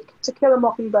it. So To Kill a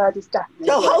Mockingbird is definitely.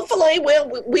 So hopefully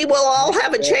we will all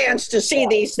have a chance to see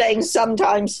these things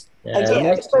sometimes.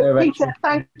 Yeah. So Peter,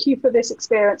 thank you for this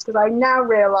experience, because I now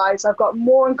realise I've got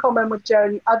more in common with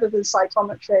Joni other than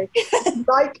cytometry.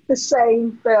 Like the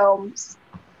same films.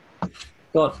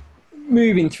 God,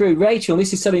 moving through. Rachel,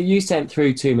 this is something you sent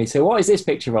through to me. So what is this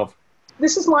picture of?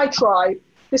 this is my tribe.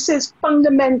 This is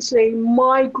fundamentally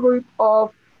my group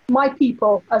of my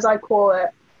people, as I call it.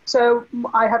 So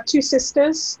I have two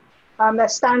sisters. They're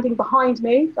standing behind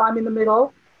me. I'm in the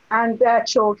middle, and their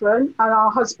children and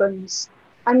our husbands.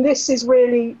 And this is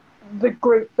really the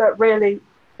group that really,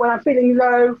 when I'm feeling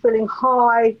low, feeling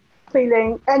high,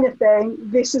 feeling anything,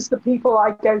 this is the people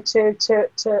I go to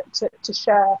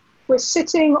share. We're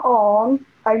sitting on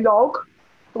a log,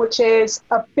 which is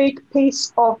a big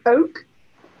piece of oak,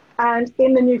 and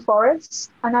in the New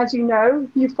Forest. And as you know,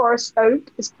 New Forest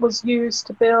oak was used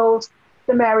to build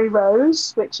the Mary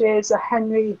Rose, which is a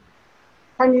Henry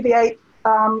VIII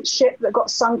ship that got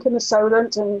sunk in the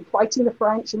Solent and fighting the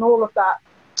French and all of that.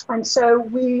 And so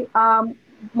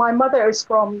my mother is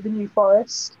from the New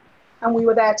Forest, and we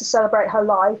were there to celebrate her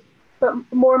life. But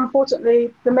more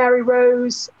importantly, the Mary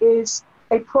Rose is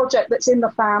a project that's in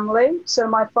the family. So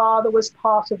my father was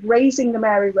part of raising the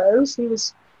Mary Rose. He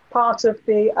was part of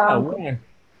the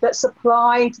that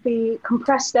supplied the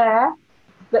compressed air,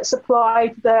 that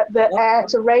supplied the air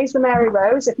to raise the Mary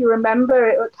Rose. If you remember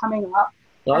it coming up.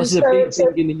 That was a big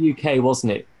thing in the UK,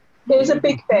 wasn't it? It was a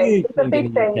big thing. It's a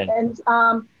big thing.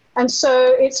 And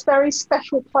so it's a very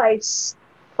special place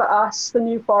for us, the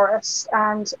New Forest.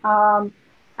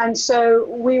 And so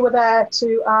we were there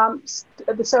to,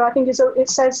 so I think it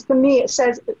says, for me, it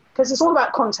says, because it's all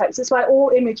about context. It's like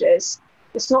all images.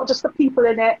 It's not just the people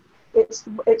in it.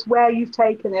 It's where you've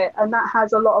taken it. And that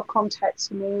has a lot of context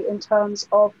for me in terms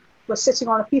of we're sitting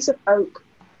on a piece of oak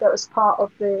that was part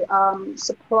of the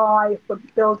supply for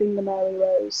building the Mary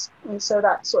Rose. And so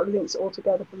that sort of links it all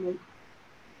together for me.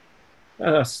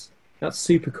 That's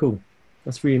super cool.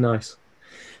 That's really nice.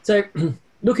 So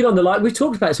looking on the light, we've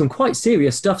talked about some quite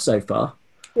serious stuff so far.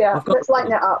 Yeah, let's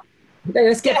lighten it up.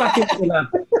 Let's get back into the lab.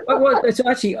 So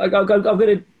actually, I'm going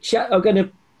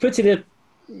to put it in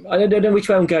I don't know which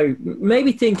way I'm going.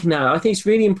 Maybe think now, I think it's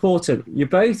really important. You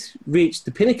both reached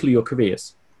the pinnacle of your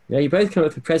careers. You both come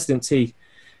up for presidency,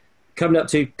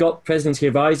 got presidency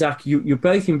of Isaac. You're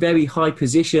both in very high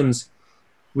positions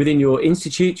within your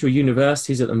institute, your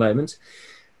universities at the moment.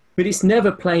 But it's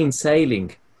never plain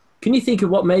sailing. Can you think of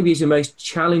what maybe is your most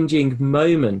challenging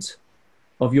moment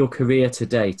of your career to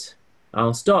date?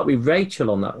 I'll start with Rachel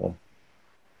on that one.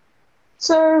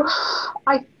 So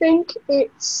I think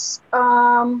it's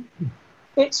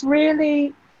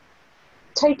really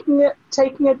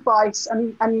taking advice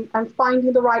and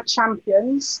finding the right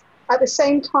champions at the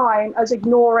same time as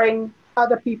ignoring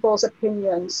other people's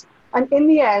opinions. And in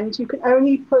the end, you can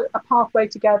only put a pathway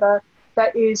together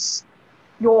that is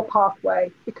your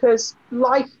pathway, because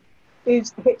life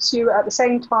hits you at the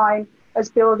same time as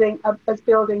building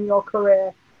your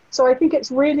career. So I think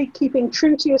it's really keeping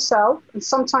true to yourself, and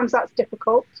sometimes that's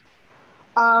difficult,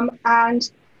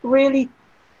 and really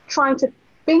trying to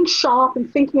being sharp and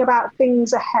thinking about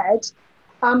things ahead,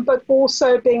 but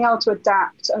also being able to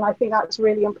adapt. And I think that's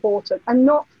really important, and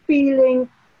not feeling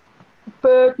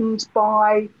burdened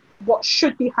by what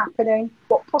should be happening,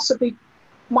 what possibly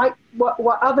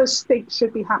what others think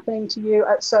should be happening to you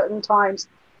at certain times,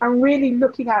 and really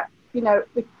looking at,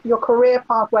 your career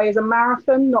pathway is a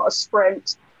marathon, not a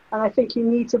sprint. And I think you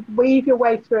need to weave your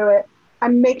way through it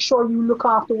and make sure you look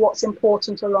after what's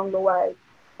important along the way.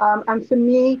 And for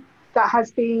me, that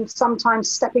has been sometimes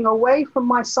stepping away from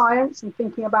my science and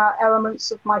thinking about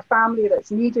elements of my family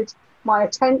that's needed my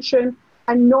attention,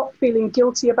 and not feeling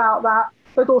guilty about that,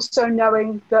 but also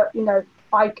knowing that,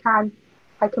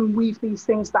 I can weave these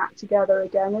things back together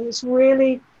again. And it's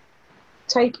really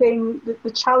taking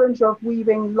the challenge of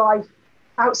weaving life,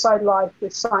 outside life,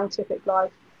 with scientific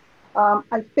life.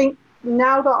 I think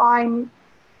now that I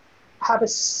have a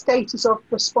status of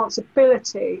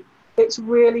responsibility, it's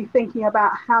really thinking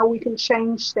about how we can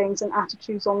change things and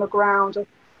attitudes on the ground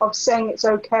of saying it's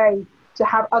okay to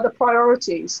have other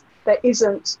priorities. There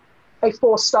isn't a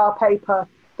 4-star paper.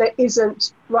 There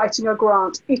isn't writing a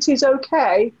grant. It is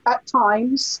okay at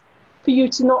times for you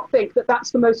to not think that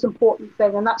that's the most important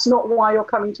thing, and that's not why you're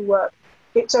coming to work.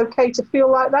 It's okay to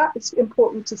feel like that. It's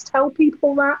important to tell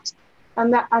people that.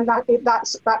 And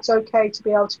that's okay to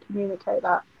be able to communicate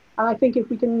that. And I think if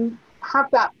we can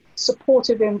have that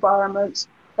supportive environment,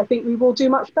 I think we will do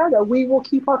much better. We will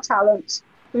keep our talent,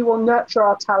 we will nurture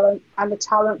our talent, and the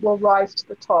talent will rise to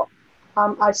the top.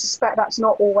 I suspect that's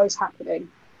not always happening,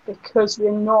 because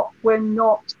we're not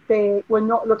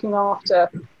looking after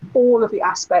all of the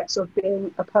aspects of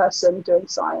being a person doing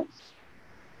science.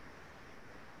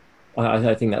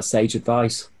 I think that's sage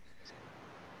advice.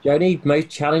 Jonni, most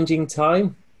challenging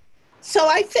time? So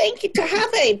I think to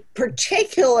have a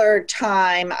particular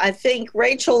time, I think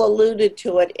Rachel alluded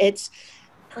to it, it's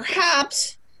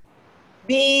perhaps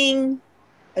being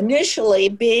initially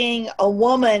being a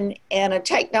woman in a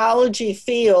technology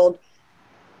field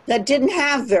that didn't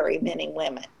have very many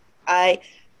women.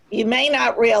 You may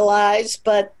not realize,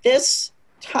 but this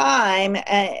time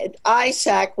at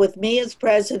ISAC, with me as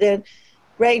president,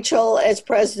 Rachel as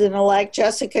president-elect,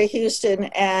 Jessica Houston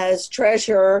as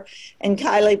treasurer, and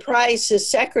Kylie Price as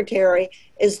secretary,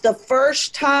 is the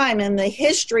first time in the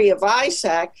history of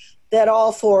ISAC that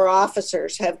all 4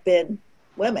 officers have been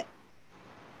women.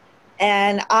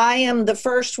 And I am the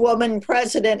first woman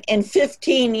president in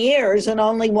 15 years and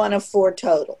only one of 4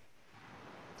 total.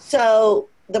 So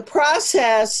the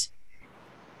process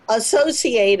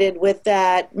associated with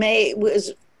that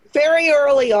was very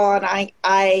early on.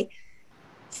 I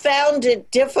found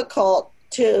it difficult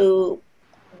to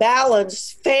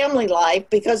balance family life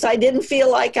because I didn't feel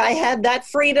like I had that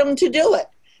freedom to do it.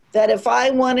 That if I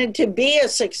wanted to be a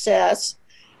success,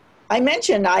 I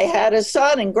mentioned I had a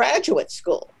son in graduate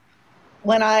school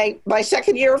my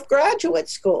second year of graduate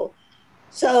school.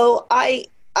 So I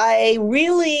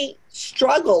really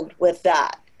struggled with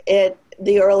that at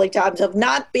the early times of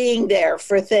not being there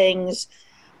for things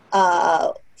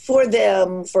for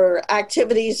them, for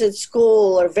activities at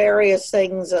school or various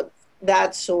things of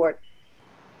that sort.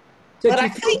 So but do you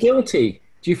feel guilty?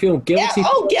 Do you feel guilty?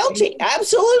 Yeah, guilty.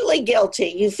 Absolutely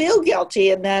guilty. You feel guilty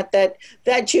in that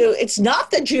you, it's not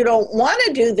that you don't want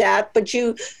to do that, but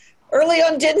you early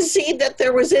on didn't see that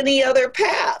there was any other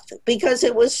path, because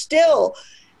it was still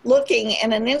looking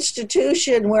in an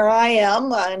institution where I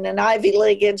am, in an Ivy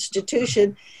League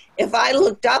institution. If I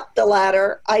looked up the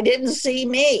ladder, I didn't see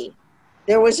me.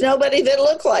 There was nobody that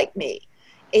looked like me,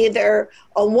 either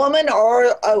a woman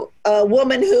or a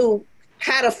woman who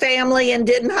had a family and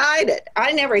didn't hide it.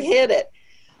 I never hid it.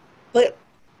 But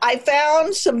I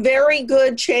found some very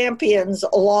good champions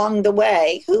along the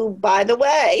way who, by the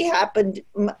way,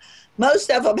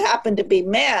 most of them happened to be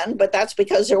men, but that's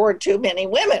because there weren't too many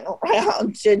women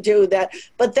around to do that.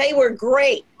 But they were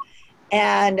great.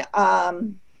 And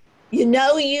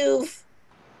you've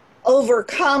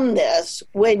overcome this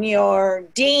when your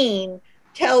dean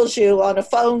tells you on a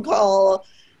phone call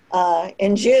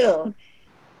in June,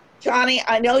 Jonni,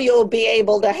 I know you'll be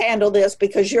able to handle this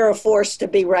because you're a force to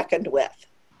be reckoned with.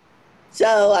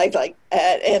 So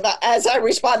and as I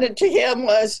responded to him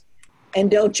was,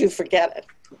 and don't you forget it.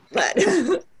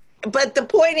 But the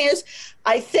point is,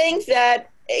 I think that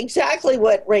exactly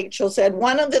what Rachel said,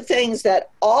 one of the things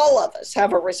that all of us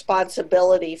have a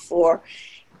responsibility for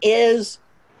is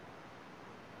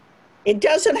it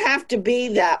doesn't have to be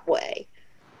that way.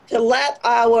 To let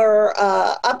our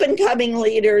up-and-coming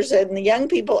leaders and the young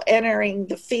people entering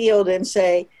the field and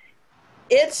say,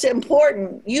 it's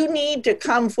important. You need to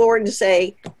come forward and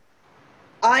say,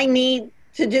 I need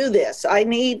to do this. I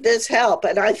need this help.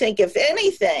 And I think, if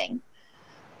anything,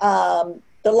 the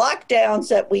lockdowns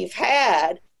that we've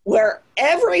had, where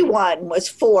everyone was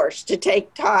forced to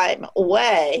take time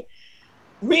away,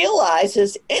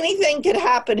 realizes anything could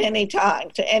happen anytime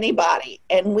to anybody,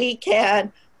 and we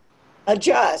can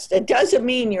adjust. It doesn't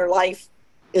mean your life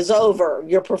is over,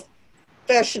 your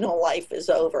professional life is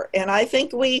over. And I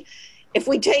think if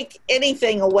we take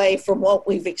anything away from what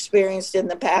we've experienced in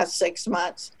the past 6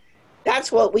 months,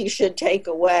 that's what we should take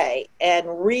away,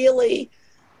 and really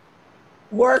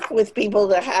work with people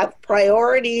to have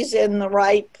priorities in the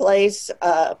right place.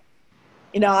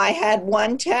 I had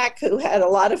one tech who had a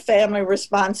lot of family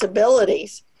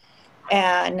responsibilities,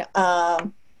 and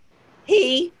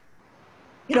we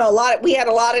had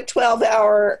a lot of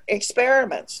 12-hour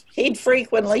experiments. He'd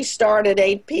frequently start at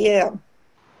 8 p.m.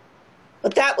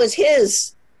 But that was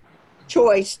his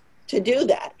choice to do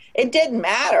that. It didn't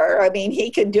matter. I mean,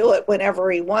 he could do it whenever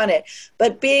he wanted,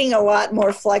 but being a lot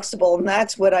more flexible, and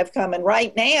that's what I've come in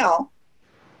right now.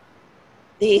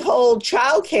 The whole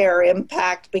childcare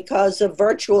impact because of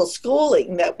virtual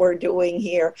schooling that we're doing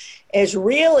here is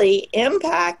really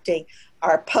impacting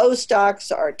our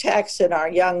postdocs, our techs, and our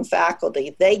young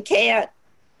faculty. They can't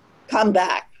come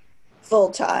back full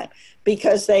time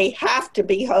because they have to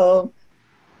be home,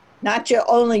 not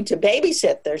only to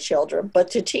babysit their children, but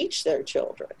to teach their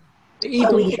children.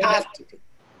 Even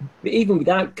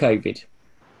without COVID,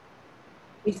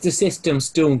 is the system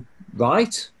still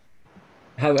right?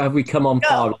 How have we come on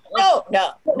par? No.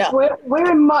 We're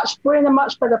in a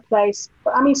much better place.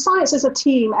 But, I mean, science is a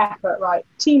team effort, right?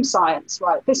 Team science,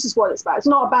 right? This is what it's about. It's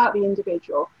not about the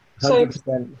individual.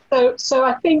 100%. So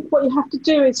I think what you have to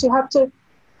do is you have to,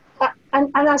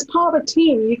 and as part of a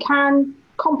team, you can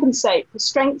compensate for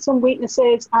strengths and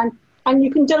weaknesses, and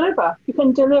you can deliver. You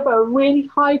can deliver really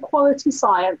high quality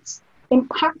science,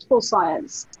 impactful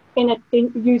science, in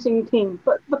using team.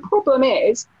 But the problem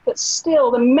is that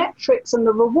still the metrics and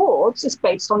the rewards is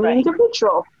based on the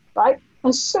individual, right?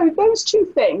 And so those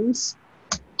two things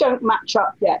don't match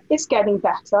up yet. It's getting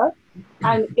better,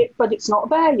 but it's not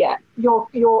there yet.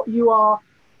 You are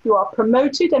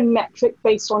promoted and metric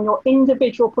based on your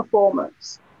individual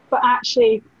performance, but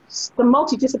actually the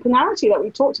multidisciplinarity that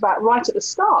we talked about right at the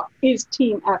start is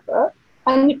team effort.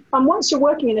 And once you're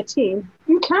working in a team,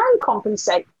 you can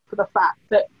compensate for the fact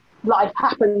that life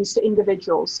happens to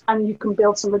individuals, and you can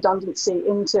build some redundancy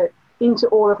into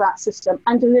all of that system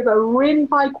and deliver really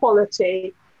high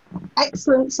quality,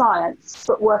 excellent science,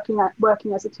 but working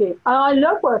as a team. And I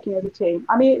love working as a team.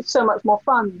 I mean, it's so much more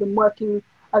fun than working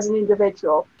as an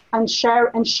individual, and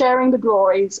sharing the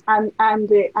glories and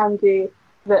the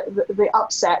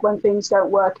upset when things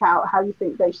don't work out how you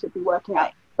think they should be working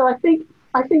out. So I think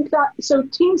that, so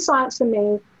team science for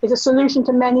me is a solution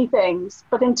to many things,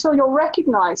 but until you're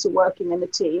recognized for working in a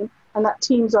team and that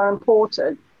teams are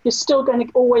important, you're still going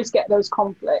to always get those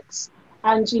conflicts.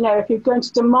 And, if you're going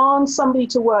to demand somebody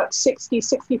to work 60,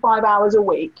 65 hours a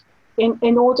week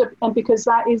in order, and because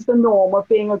that is the norm of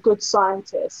being a good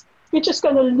scientist, you're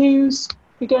going to lose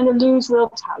real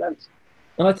talent.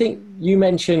 And I think you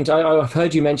mentioned, I've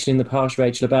heard you mention in the past,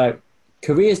 Rachel, about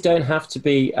careers don't have to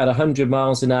be at 100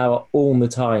 miles an hour all the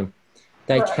time.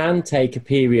 They can take a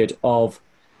period of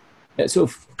sort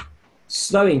of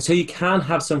slowing, so you can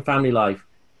have some family life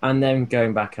and then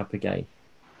going back up again.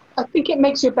 I think it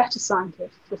makes you a better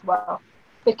scientist as well.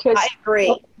 Because I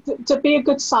agree. To be a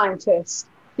good scientist,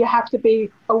 you have to be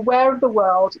aware of the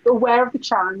world, aware of the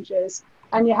challenges,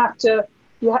 and you have to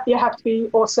be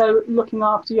also looking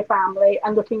after your family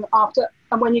and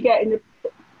and when you get in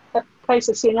a place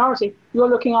of seniority, you're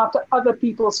looking after other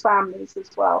people's families as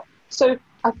well. So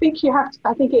I think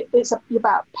it's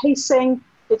about pacing.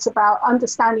 It's about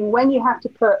understanding when you have to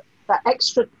put that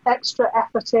extra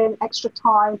effort in, extra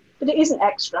time, but it isn't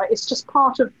extra. It's just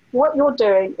part of what you're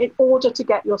doing in order to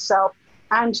get yourself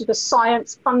and the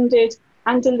science funded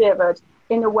and delivered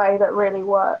in a way that really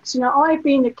works. I've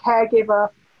been a caregiver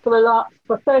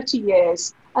for 30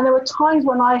 years, and there were times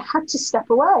when I had to step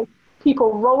away.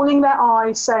 People rolling their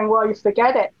eyes saying, well, you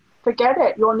forget it.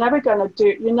 You're never going to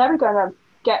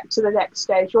get to the next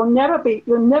stage. You'll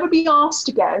never be asked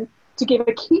again to give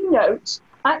a keynote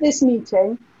at this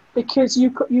meeting because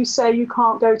you say you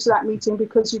can't go to that meeting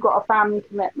because you've got a family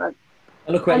commitment.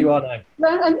 And look where you are now.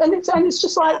 And it's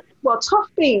just like, well, tough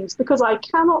beans, because I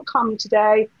cannot come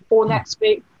today or next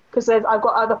week because I've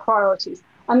got other priorities,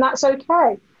 and that's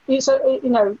okay. You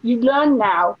learn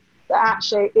now that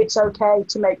actually it's okay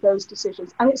to make those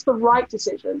decisions, and it's the right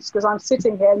decisions, because I'm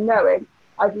sitting here knowing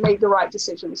I've made the right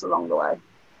decisions along the way.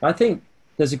 I think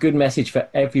there's a good message for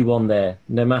everyone there,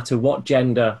 no matter what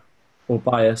gender or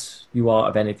bias you are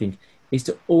of anything, is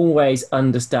to always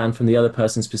understand from the other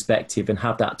person's perspective and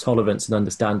have that tolerance and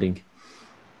understanding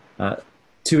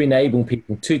to enable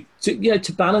people to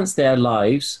balance their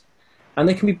lives. And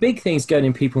there can be big things going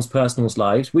in people's personal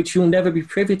lives, which you'll never be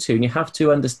privy to. And you have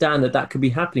to understand that could be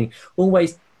happening.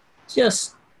 Always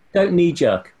just don't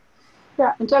knee-jerk.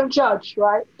 Yeah, and don't judge,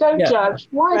 right? Don't judge.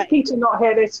 Why is Peter not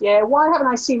here this year? Why haven't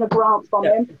I seen a grant from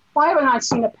him? Why haven't I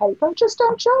seen a paper? Just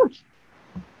don't judge.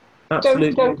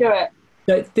 Absolutely. Don't do it.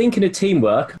 So thinking of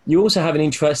teamwork, you also have an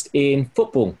interest in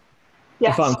football,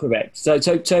 yes, if I'm correct. So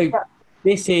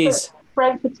this is...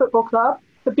 Brentford Football Club,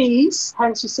 the Bees,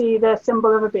 hence you see the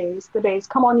symbol of the Bees.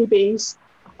 Come on, you Bees.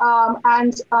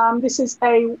 This is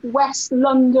a West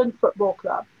London football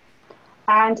club.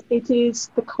 And it is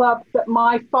the club that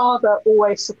my father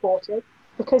always supported,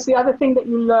 because the other thing that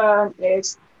you learn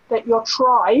is that your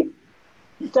tribe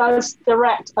does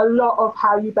direct a lot of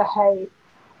how you behave.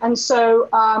 And so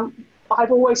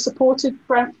I've always supported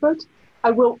Brentford.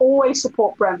 I will always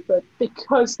support Brentford,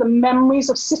 because the memories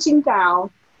of sitting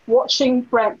down, watching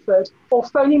Brentford, or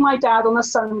phoning my dad on a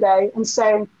Sunday and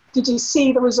saying, did you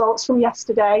see the results from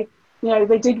yesterday?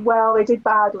 They did well, they did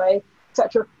badly,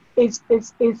 etc. is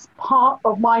part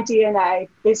of my DNA,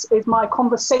 is my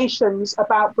conversations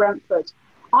about Brentford.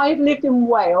 I've lived in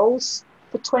Wales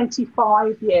for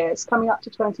 25 years, coming up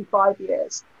to 25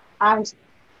 years. And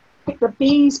the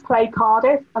Bees play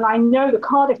Cardiff, and I know the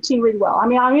Cardiff team really well. I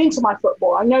mean, I'm into my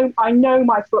football. I know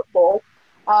my football,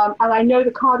 and I know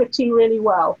the Cardiff team really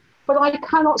well. But I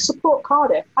cannot support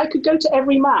Cardiff. I could go to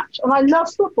every match, and I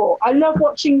love football. I love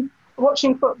watching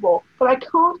football, but I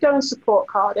can't go and support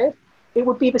Cardiff. It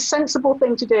would be the sensible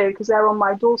thing to do because they're on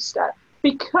my doorstep.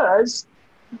 Because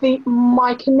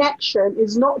my connection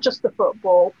is not just the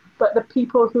football, but the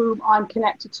people whom I'm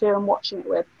connected to and watching it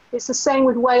with. It's the same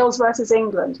with Wales versus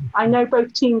England. I know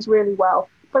both teams really well,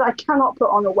 but I cannot put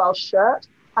on a Welsh shirt.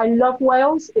 I love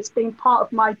Wales. It's been part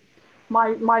of my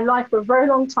life for a very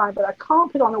long time, but I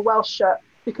can't put on a Welsh shirt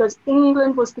because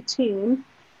England was the team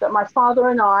that my father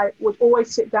and I would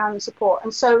always sit down and support.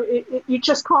 And so you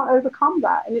just can't overcome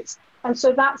that. And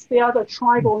so that's the other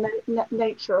tribal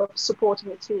nature of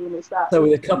supporting a team, is that. So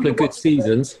with a couple of good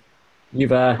seasons,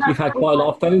 you've had quite a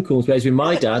lot of phone calls, whereas with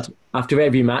my dad, after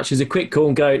every match, there's a quick call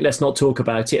and go, let's not talk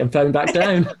about it, and phone back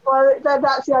down. Well,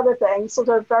 that's the other thing, sort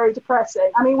of very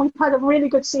depressing. I mean, we've had a really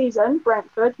good season,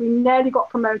 Brentford. We nearly got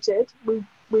promoted. We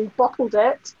bottled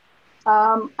it,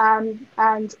 and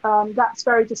that's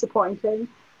very disappointing.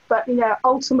 But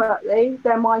ultimately,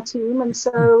 they're my team, and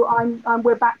so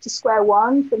we're back to square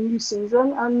one for the new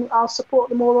season, and I'll support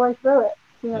them all the way through it.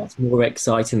 It's more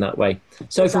exciting that way.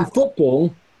 So from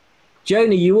football,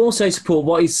 Joni, you also support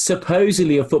what is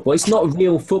supposedly a football. It's not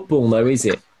real football, though, is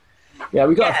it? Yeah,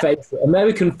 we've got to face it.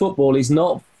 American football is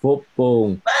not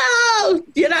football. Well,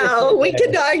 we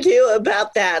can argue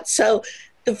about that. So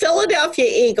the Philadelphia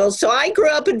Eagles. So I grew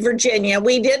up in Virginia.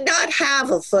 We did not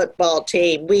have a football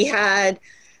team. We had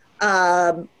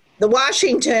the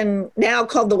Washington, now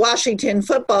called the Washington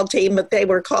football team, but they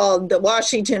were called the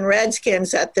Washington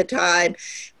Redskins at the time,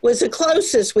 was the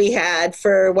closest we had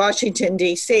for Washington,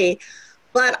 D.C.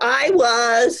 But I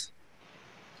was,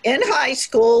 in high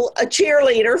school, a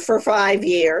cheerleader for 5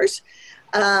 years.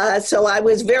 So I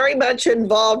was very much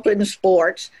involved in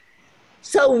sports.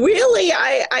 So really,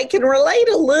 I can relate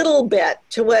a little bit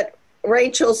to what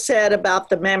Rachel said about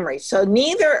the memories. So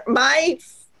my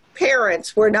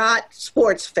parents were not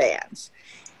sports fans.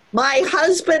 My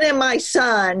husband and my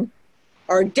son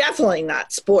are definitely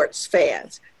not sports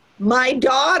fans. My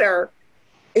daughter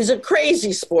is a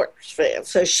crazy sports fan.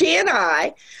 So she and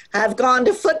I have gone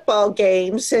to football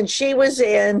games since she was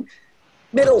in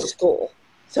middle school.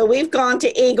 So we've gone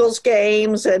to Eagles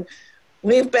games, and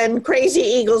we've been crazy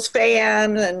Eagles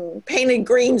fan and painted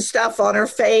green stuff on her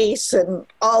face and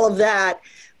all of that.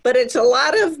 But it's a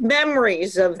lot of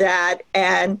memories of that.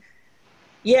 And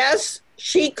yes,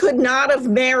 she could not have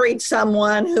married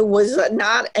someone who was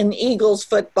not an Eagles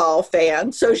football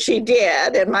fan, so she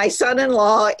did. And my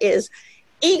son-in-law is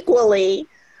equally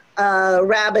a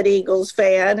rabid Eagles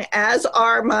fan, as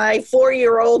are my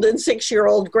 4-year-old and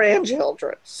 6-year-old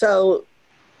grandchildren. So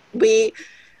we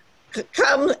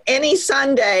come any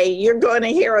Sunday, you're going to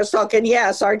hear us talking,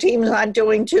 yes, our team's not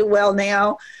doing too well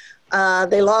now.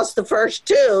 They lost the first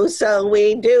 2, so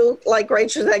we do, like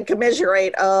Rachel said,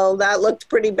 commiserate. Oh, that looked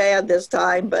pretty bad this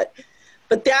time. But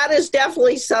that is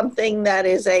definitely something that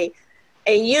is a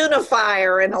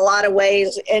unifier in a lot of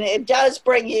ways, and it does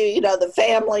bring you, the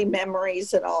family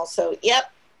memories and all. So,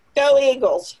 yep, go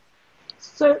Eagles.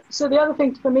 So the other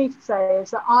thing for me to say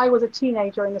is that I was a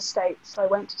teenager in the States. I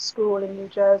went to school in New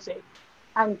Jersey,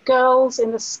 and girls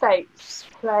in the States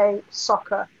play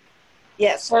soccer.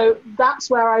 Yes. So that's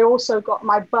where I also got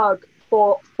my bug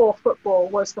for football,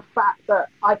 was the fact that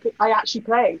I actually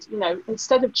played.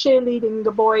 Instead of cheerleading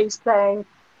the boys playing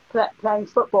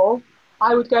football,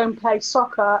 I would go and play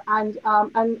soccer, and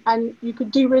you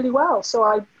could do really well. So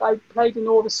I played in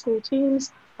all the school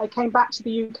teams. I came back to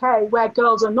the UK, where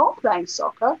girls are not playing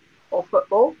soccer or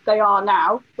football. They are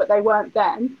now, but they weren't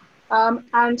then.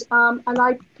 And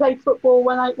I played football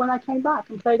when I came back,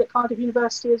 and played at Cardiff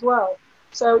University as well.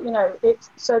 So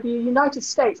so the United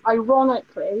States,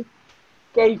 ironically,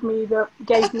 gave me the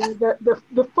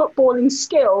footballing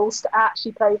skills to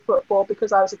actually play football,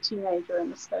 because I was a teenager in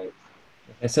the States.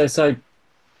 Okay, so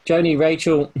Joni,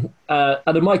 Rachel, at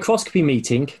a microscopy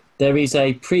meeting, there is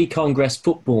a pre-Congress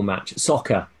football match,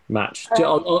 soccer match.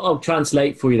 I'll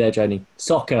translate for you there, Joni.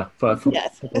 Soccer for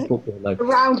football. No. The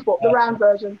round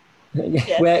version.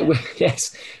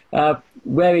 Yes.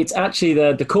 Where it's actually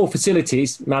the core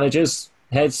facilities managers,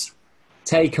 heads,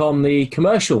 take on the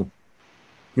commercial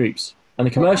groups and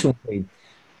the commercial team.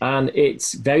 And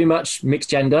it's very much mixed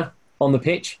gender on the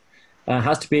pitch.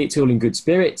 Has to be, it's all in good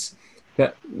spirits.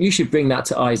 But you should bring that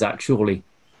to Isaac, surely.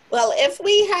 Well, if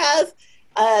we have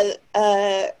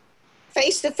a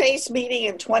face-to-face meeting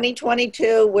in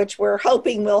 2022, which we're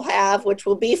hoping we'll have, which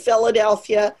will be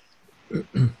Philadelphia,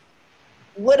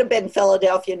 would have been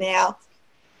Philadelphia now,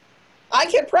 I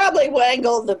could probably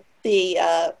wangle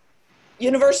the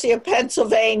University of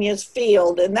Pennsylvania's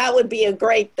field, and that would be a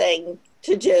great thing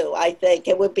to do. I think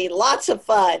it would be lots of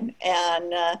fun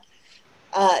and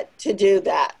to do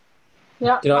that.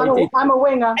 Yeah, I'm a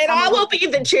winger. And I will be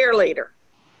the cheerleader.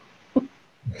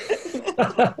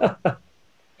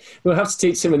 We'll have to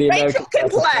teach some of the Americans. Rachel can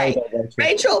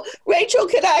play. Rachel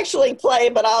can actually play,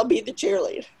 but I'll be the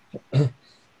cheerleader.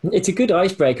 It's a good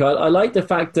icebreaker. I like the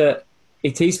fact that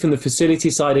it is from the facility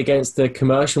side against the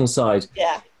commercial side.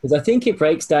 Yeah. Because I think it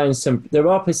breaks down there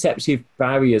are perceptive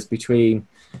barriers between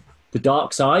the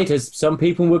dark side, as some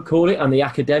people would call it, and the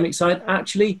academic side.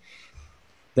 Actually,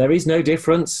 there is no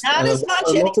difference. Not as much a lot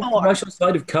of the anymore. commercial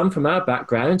side have come from our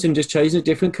backgrounds and just chosen a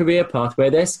different career path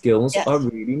where their skills Yes. are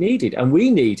really needed. And we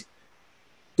need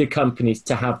the companies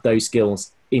to have those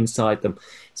skills inside them.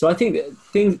 So I think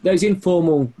those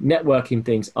informal networking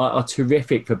things are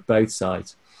terrific for both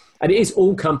sides. And it is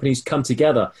all companies come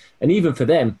together. And even for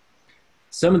them,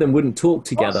 some of them wouldn't talk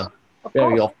together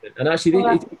very often. And actually,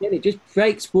 it just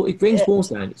it brings walls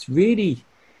down. It's really...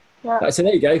 Yeah. So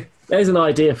there you go. There's an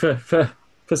idea for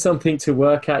something to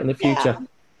work out in the future.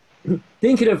 Yeah.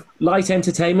 Thinking of light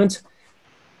entertainment,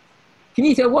 can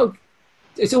you tell, well,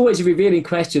 it's always a revealing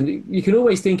question. You can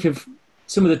always think of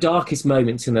some of the darkest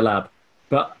moments in the lab,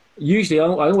 but usually I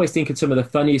always think of some of the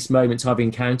funniest moments I've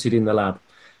encountered in the lab.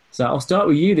 So I'll start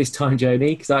with you this time,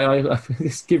 Joni, because I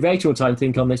give Rachel time to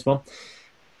think on this one.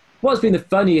 What's been the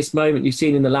funniest moment you've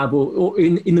seen in the lab or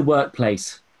in the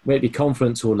workplace, whether it be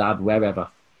conference or lab, wherever?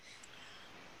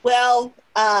 Well,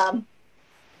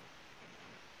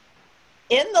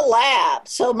 in the lab,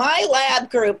 so my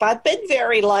lab group, I've been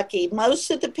very lucky.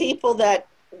 Most of the people that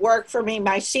work for me,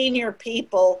 my senior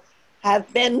people,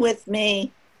 have been with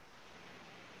me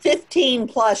 15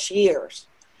 plus years.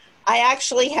 I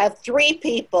actually have 3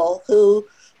 people who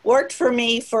worked for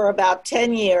me for about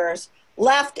 10 years,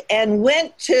 left and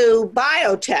went to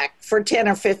biotech for 10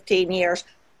 or 15 years,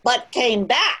 but came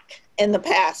back in the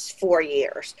past 4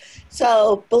 years.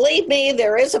 So believe me,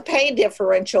 there is a pay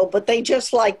differential, but they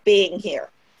just like being here.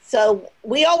 So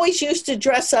we always used to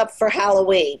dress up for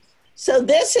Halloween. So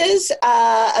this is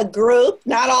a group,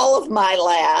 not all of my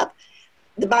lab.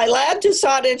 My lab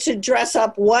decided to dress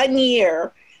up 1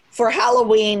 year for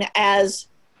Halloween as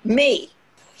me.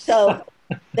 So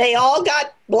they all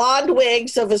got blonde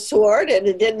wigs of a sort, and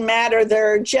it didn't matter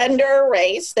their gender or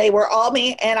race. They were all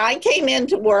me, and I came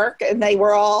into work, and they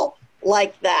were all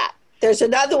like that. There's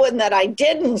another one that I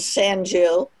didn't send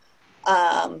you,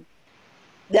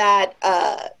 that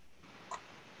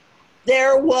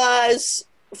there was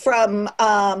from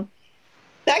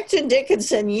Becton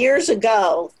Dickinson years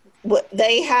ago.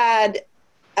 They had,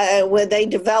 when they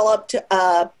developed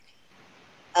an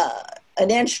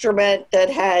instrument that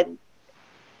had,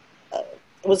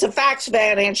 was a fax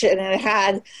vantage, and it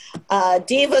had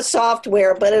Diva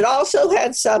software, but it also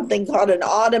had something called an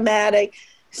automatic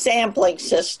sampling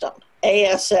system,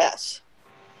 ASS.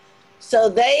 So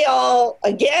they all,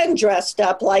 again, dressed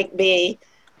up like me,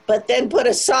 but then put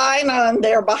a sign on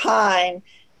their behind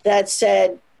that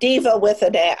said, Diva with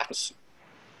an ass.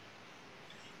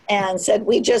 And said,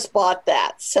 we just bought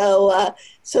that. So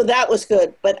so that was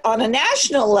good. But on a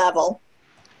national level,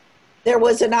 there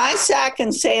was an ISAC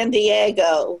in San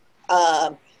Diego,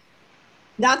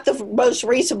 not the most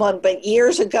recent one, but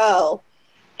years ago.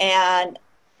 And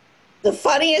the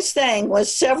funniest thing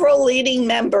was several leading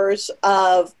members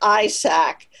of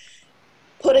ISAC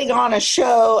putting on a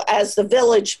show as the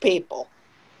Village People,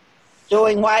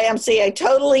 doing YMCA,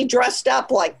 totally dressed up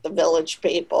like the Village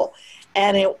People.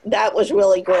 And that was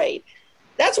really great.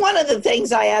 That's one of the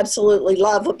things I absolutely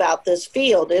love about this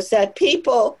field, is that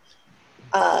people,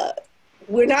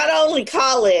 we're not only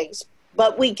colleagues,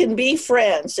 but we can be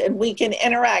friends and we can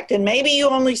interact. And maybe you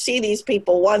only see these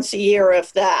people once a year,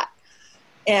 if that.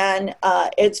 And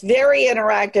it's very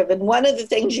interactive. And one of the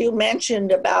things you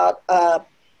mentioned about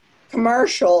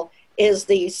commercial is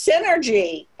the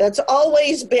synergy that's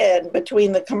always been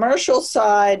between the commercial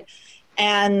side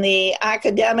and the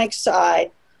academic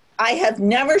side. I have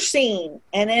never seen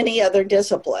in any other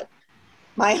discipline.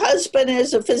 My husband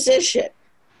is a physician.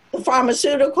 The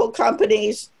pharmaceutical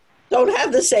companies don't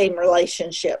have the same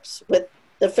relationships with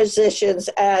the physicians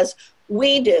as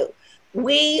we do.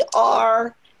 We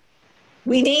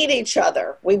need each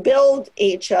other. We build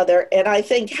each other. And I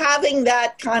think having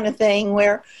that kind of thing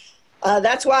where,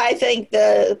 that's why I think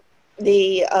the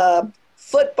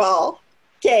football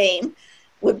game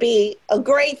would be a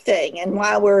great thing, and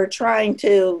why we're trying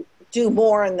to do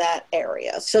more in that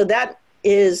area. So that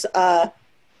is,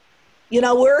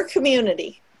 we're a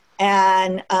community,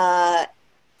 and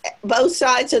both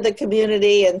sides of the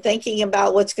community, and thinking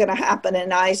about what's going to happen in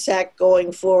ISAC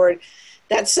going forward.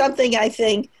 That's something I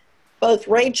think both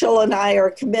Rachel and I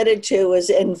are committed to, is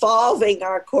involving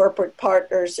our corporate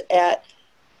partners at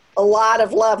a lot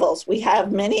of levels. We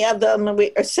have many of them,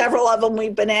 several of them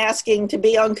we've been asking to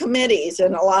be on committees,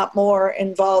 and a lot more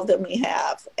involved than we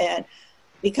have. And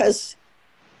because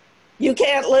you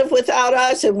can't live without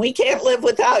us, and we can't live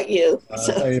without you.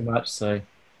 Very much so.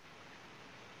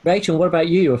 Rachel, what about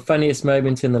you? Your funniest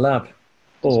moment in the lab?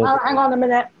 Or hang on a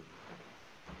minute.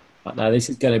 no, this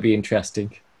is going to be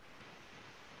interesting.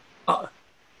 Do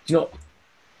you know,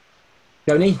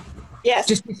 Joni? Yes.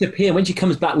 Just disappear. When she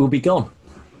comes back, we'll be gone.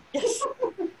 Yes.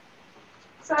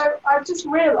 So I've just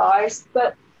realised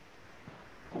that.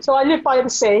 So I live by the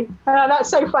sea. That's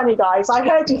so funny, guys. I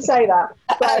heard you say that.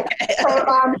 Right.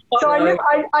 So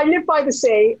I live by the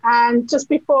sea, and just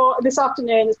before this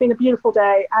afternoon, it's been a beautiful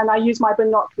day, and I use my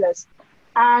binoculars,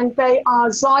 and they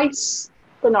are Zeiss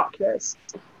binoculars,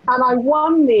 and I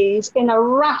won these in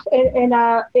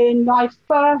in my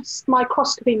first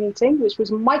microscopy meeting, which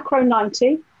was Micro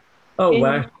 90. Oh,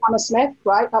 wow. Hammersmith,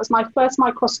 right? That was my first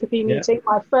microscopy meeting,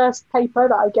 my first paper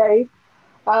that I gave.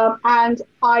 And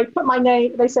I put my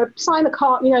name, they said, sign the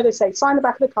card, they say, sign the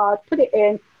back of the card, put it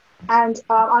in. And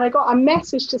I got a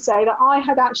message to say that I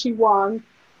had actually won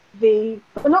the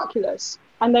binoculars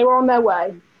and they were on their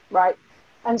way, right?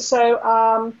 And so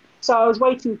I was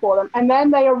waiting for them. And then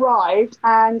they arrived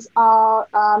and our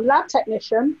lab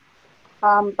technician,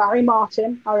 Barry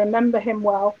Martin, I remember him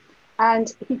well,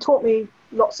 and he taught me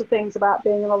lots of things about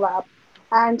being in a lab.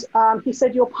 And he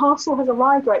said, your parcel has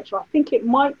arrived, Rachel. I think it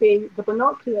might be the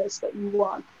binoculars that you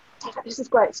won. This is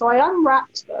great. So I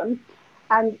unwrapped them,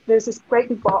 and there's this great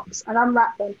big box, and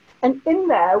unwrapped them. And in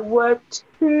there were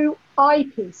 2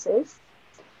 eyepieces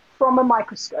from a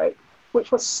microscope,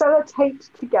 which were sellotaped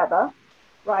together,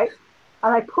 right?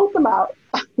 And I pulled them out,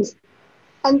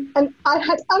 and I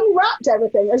had unwrapped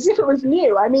everything as if it was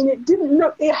new. I mean, it didn't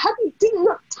look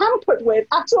tampered with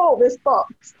at all, this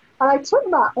box. And I took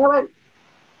them out, and I went,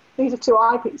 these are 2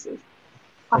 eyepieces.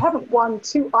 I haven't won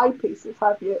 2 eyepieces,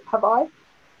 have I?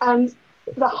 And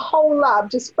the whole lab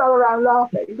just fell around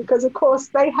laughing because, of course,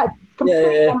 they had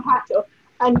completely unpacked it.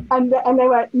 And they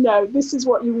went, no, this is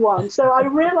what you won. So I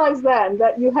realized then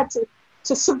that you had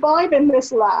to survive in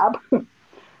this lab. You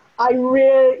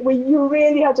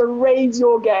really had to raise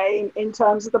your game in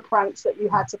terms of the pranks that you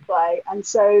had to play. And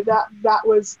so that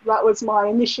was my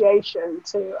initiation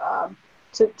to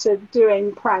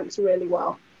doing pranks really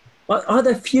well. Are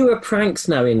there fewer pranks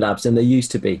now in labs than there used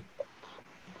to be?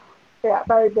 Yeah,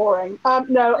 very boring.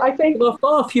 No, I think there are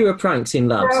far fewer pranks in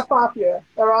labs. There are far fewer.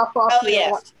 Oh,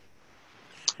 yes.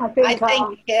 I think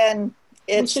again,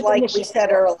 it's like we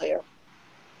said earlier,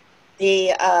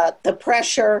 the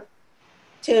pressure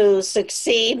to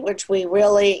succeed, which we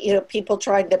really, people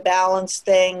trying to balance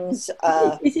things.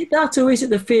 Is it that, or is it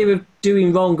the fear of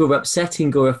doing wrong or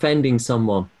upsetting or offending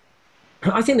someone?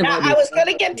 I think I was going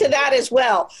to get to that as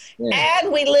well. Yeah.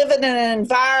 And we live in an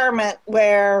environment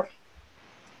where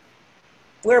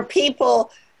people,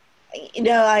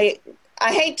 I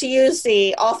hate to use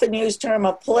the often used term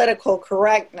of political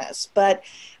correctness, but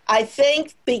I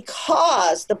think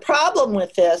because the problem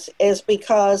with this is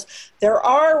because there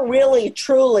are really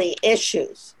truly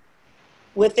issues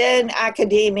within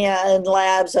academia and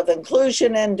labs of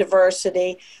inclusion and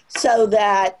diversity, so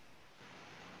that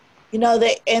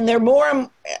they're more,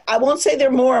 I won't say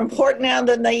they're more important now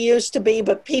than they used to be,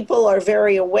 but people are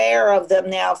very aware of them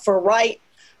now for rightly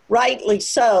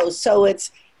so. So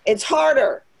it's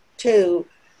harder to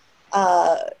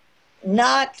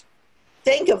not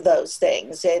think of those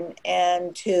things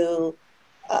and to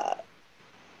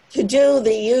do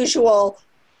the usual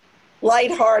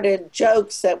lighthearted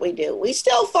jokes that we do. We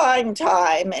still find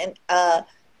time, and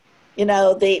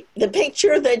the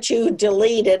picture that you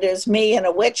deleted is me in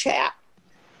a witch hat.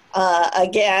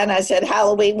 Again, I said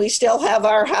Halloween. We still have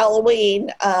our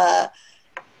Halloween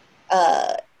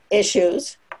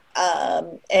issues,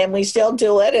 and we still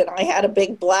do it. And I had a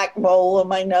big black mole on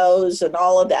my nose and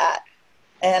all of that.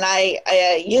 And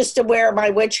I used to wear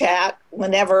my witch hat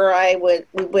whenever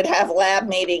we would have lab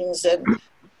meetings,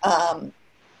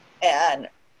 and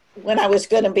when I was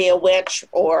going to be a witch,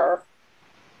 or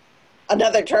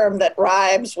another term that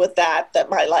rhymes with that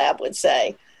my lab would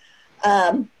say.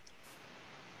 But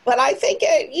I think,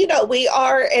 we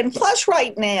are, and plus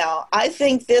right now, I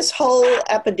think this whole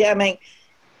epidemic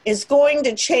is going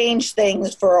to change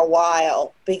things for a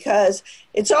while, because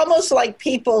it's almost like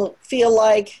people feel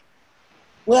like,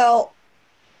 well,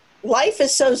 life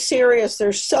is so serious,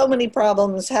 there's so many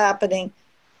problems happening,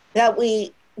 that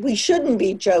we shouldn't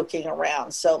be joking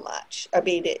around so much. I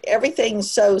mean,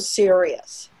 everything's so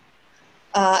serious.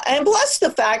 And plus the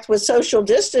fact with social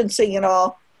distancing and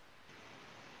all,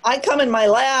 I come in my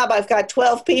lab, I've got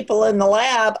 12 people in the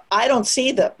lab, I don't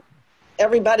see them.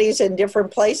 Everybody's in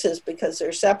different places because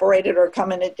they're separated or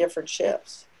coming at different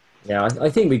shifts. Yeah, I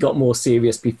think we got more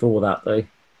serious before that, though.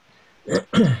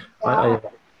 I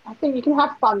think you can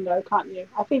have fun, though, can't you?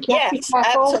 I think you have to be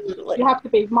careful. Absolutely. You have to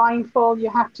be mindful.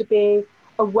 You have to be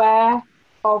aware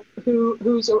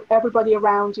who's everybody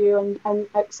around you and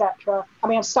etc. I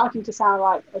mean, I'm starting to sound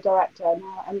like a director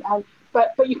now,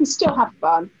 but you can still have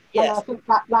fun. Yes. And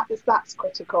I think that's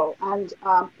critical and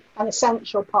an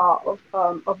essential part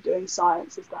of doing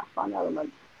science is that fun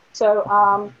element.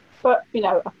 So, but you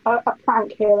know, a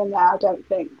prank here and there, I don't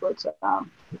think would.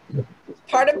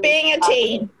 Part of being a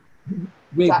team.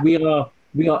 We are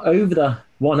over the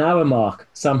 1 hour mark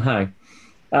somehow.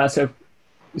 So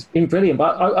it's been brilliant.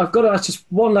 But I've got to ask just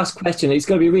one last question. It's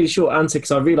going to be a really short answer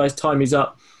because I realise time is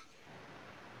up.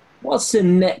 What's the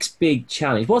next big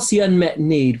challenge? What's the unmet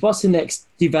need? What's the next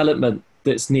development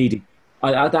that's needed?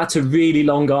 That's a really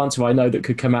long answer, I know, that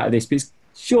could come out of this. But it's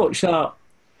short, sharp.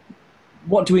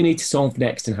 What do we need to solve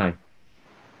next and how?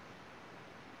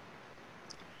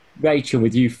 Rachel,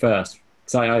 with you first.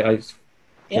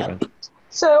 Yeah.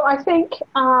 So I think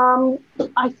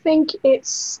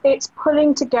it's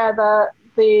pulling together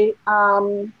the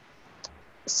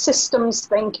systems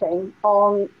thinking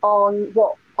on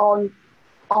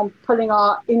pulling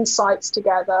our insights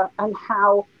together and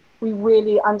how we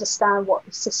really understand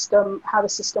how the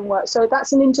system works. So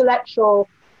that's an intellectual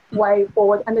way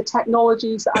forward, and the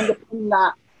technologies that underpin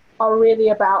that are really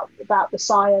about the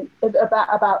science,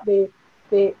 about the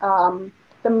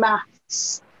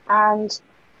maths and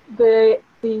the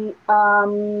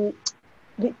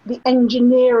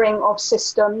engineering of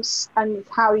systems and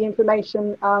how the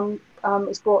information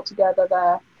is brought together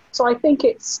there. So I think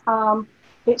it's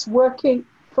working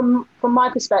from my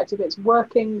perspective. It's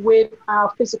working with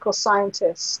our physical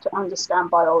scientists to understand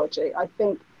biology. I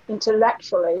think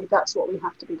intellectually that's what we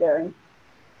have to be doing.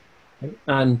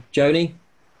 And Joni?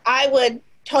 I would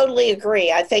totally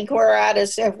agree. I think we're at a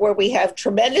step where we have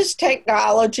tremendous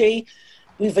technology.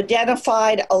 We've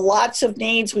identified lots of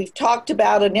needs. We've talked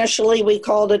about, initially we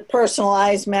called it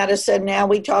personalized medicine. Now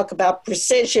we talk about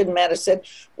precision medicine.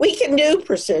 We can do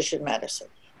precision medicine.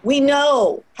 We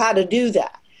know how to do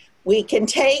that. We can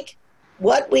take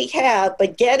what we have,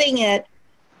 but getting it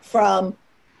from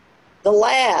the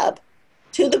lab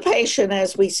to the patient,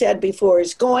 as we said before,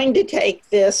 is going to take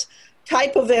this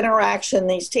type of interaction,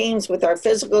 these teams with our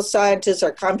physical scientists,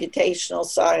 our computational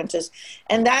scientists,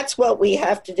 and that's what we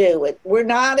have to do. We're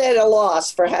not at a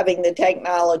loss for having the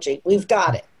technology. We've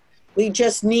got it. We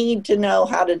just need to know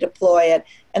how to deploy it,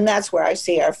 and that's where I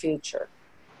see our future.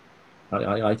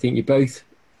 I think you're both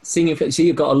singing, so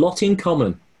you've got a lot in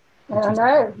common. I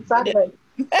know, exactly.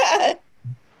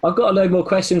 I've got a load more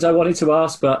questions I wanted to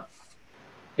ask, but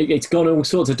it's gone all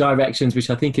sorts of directions, which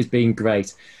I think has been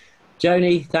great.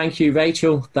 Joni, thank you.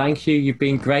 Rachel, thank you. You've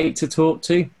been great to talk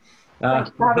to. We'll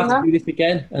have to do this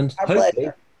again, and Our hopefully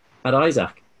pleasure. at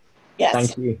Isaac. Yes.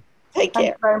 Thank you. Take care.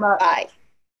 Thank you very much. Bye.